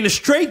should be in a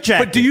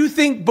straitjacket? But do you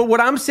think? But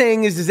what I'm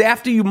saying is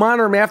after you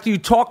monitor him, after you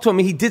talk to him,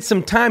 he did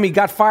some time. He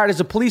got fired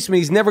as a policeman.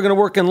 He's never going to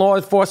work in law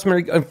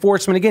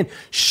enforcement again.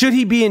 Should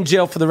he be in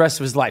jail for the rest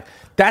of his life?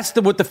 That's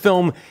what the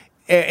film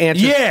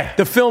answers. Yeah,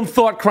 the film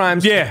Thought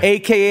Crimes. Yeah,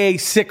 AKA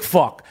Sick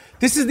Fuck.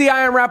 This is the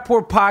I Am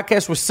Rappaport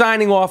podcast. We're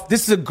signing off.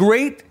 This is a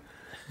great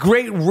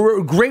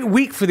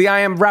week for the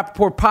I Am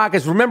Rappaport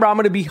podcast. Remember, I'm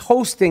going to be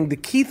hosting the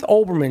Keith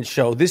Olbermann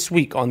show this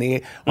week on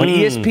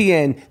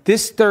ESPN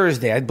this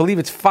Thursday. I believe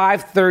it's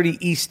 5:30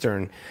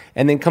 Eastern,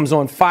 and then comes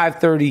on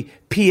 5:30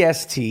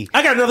 PST.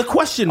 I got another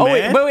question,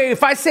 man. Wait.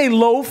 If I say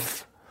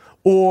loaf,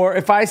 or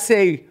if I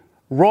say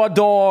raw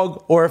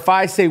dog, or if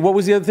I say, what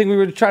was the other thing we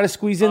were trying to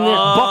squeeze in there?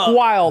 Buck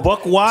Wild.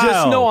 Buck Wild.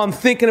 Just know I'm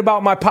thinking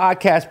about my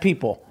podcast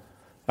people.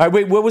 All right,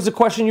 wait, what was the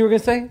question you were going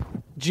to say?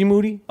 G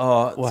Moody?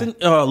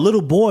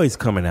 Little Boy's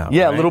coming out.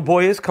 Yeah, right? Little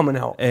Boy is coming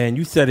out. And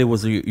you said it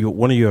was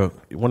one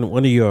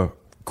of your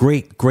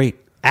great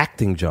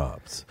acting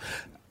jobs.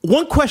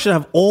 One question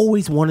I've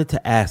always wanted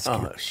to ask you.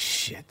 Oh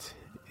shit.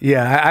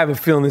 Yeah, I have a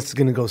feeling this is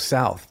going to go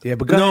south. Yeah,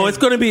 but go ahead. it's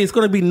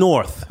going to be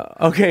north.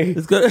 Okay.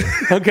 It's good.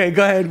 Okay,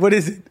 go ahead. What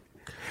is it?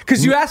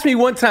 Because you asked me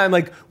one time,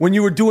 like, when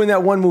you were doing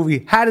that one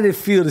movie, how did it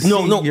feel to see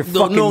your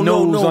fucking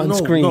nose on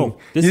screen? No.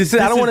 You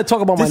said, I don't want to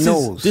talk about my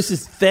nose. This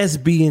is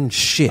thespian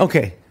shit.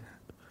 Okay.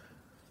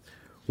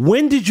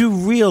 When did you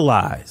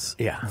realize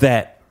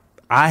that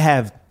I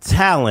have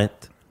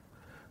talent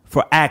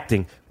for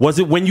acting? Was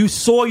it when you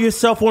saw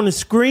yourself on the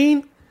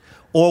screen?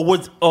 Or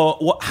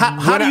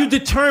how do you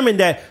determine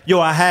that,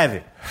 I have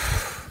it?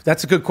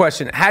 That's a good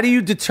question. How do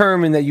you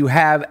determine that you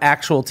have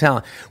actual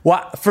talent?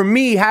 Well, for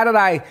me, how did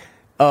I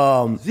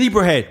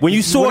Zebrahead. When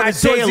you saw when the I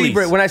saw dailies.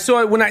 Zebra, when I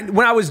saw it, when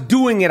I was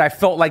doing it, I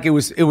felt like it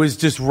was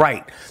just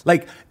right.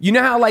 Like, you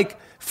know how, like,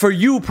 for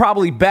you,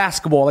 probably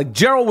basketball. Like,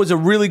 Gerald was a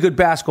really good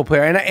basketball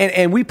player,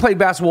 and we played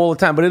basketball all the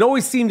time, but it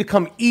always seemed to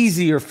come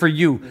easier for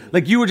you.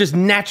 Like, you were just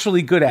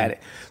naturally good at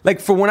it. Like,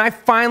 for when I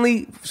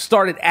finally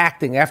started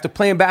acting, after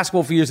playing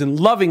basketball for years and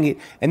loving it,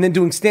 and then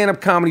doing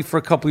stand-up comedy for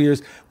a couple of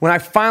years, when I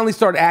finally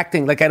started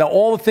acting, like, out of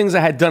all the things I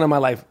had done in my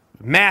life,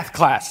 math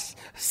class,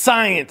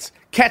 science,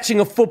 catching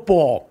a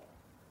football,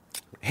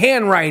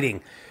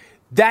 handwriting,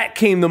 that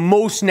came the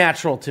most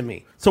natural to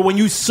me. So when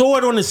you saw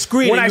it on the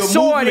screen, When and I your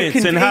saw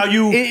movements and how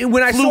you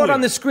when I saw flew it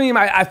on the screen,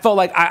 I felt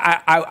like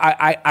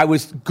I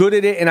was good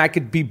at it and I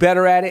could be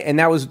better at it. And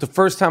that was the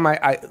first time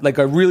I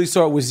really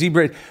saw it with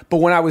Zebra. But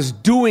when I was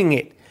doing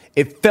it,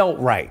 it felt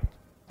right.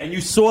 And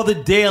you saw the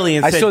daily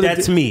and said,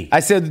 "That's me."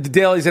 I said the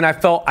dailies, and I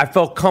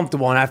felt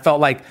comfortable, and I felt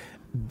like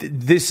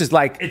this is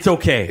like It's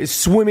okay. It's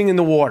swimming in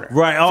the water,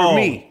 Right. For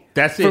me,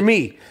 that's it. for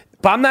me.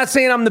 But I'm not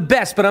saying I'm the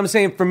best, but I'm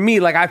saying for me,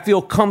 like, I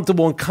feel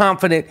comfortable and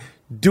confident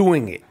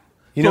doing it.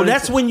 You know, So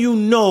that's when you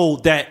know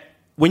that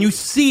when you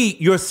see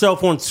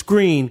yourself on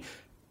screen,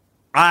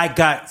 I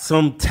got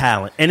some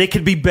talent, and it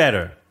could be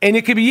better. And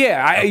it could be,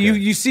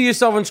 you see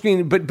yourself on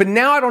screen, but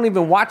now I don't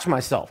even watch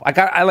myself. I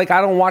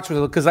don't watch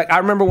myself because, like, I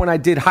remember when I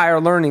did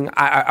Higher Learning,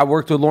 I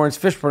worked with Lawrence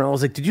Fishburne. I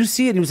was like, "Did you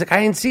see it?" He was like,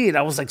 "I didn't see it."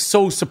 I was like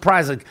so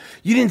surprised, like,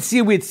 "You didn't see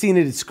it?" We had seen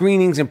it at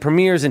screenings and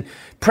premieres and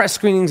press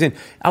screenings, and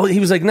he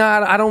was like,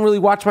 "Nah, I don't really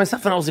watch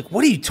myself." And I was like,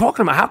 "What are you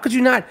talking about? How could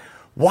you not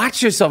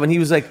watch yourself?" And he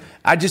was like,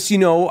 "I just, I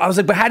was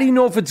like, "But how do you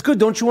know if it's good?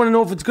 Don't you want to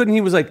know if it's good?" And he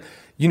was like,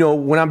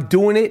 "When I'm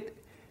doing it."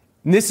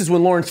 And this is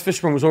when Lawrence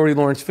Fishburne was already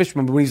Lawrence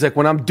Fishburne. But when he's like,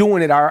 when I'm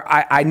doing it,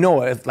 I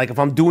know it. Like, if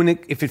I'm doing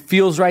it, if it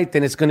feels right,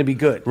 then it's going to be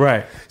good.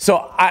 Right.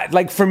 So,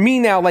 for me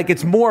now, like,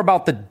 it's more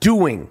about the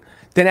doing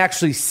than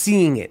actually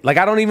seeing it. Like,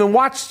 I don't even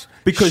watch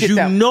Because shit you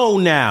know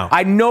now.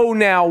 I know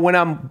now when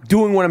I'm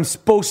doing what I'm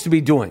supposed to be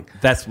doing.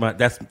 That's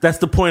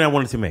the point I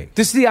wanted to make.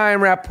 This is the I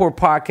Am Rapport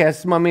podcast. This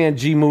is my man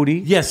G Moody.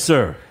 Yes,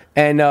 sir.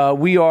 And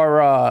we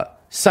are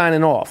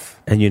signing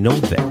off. And you know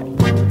that.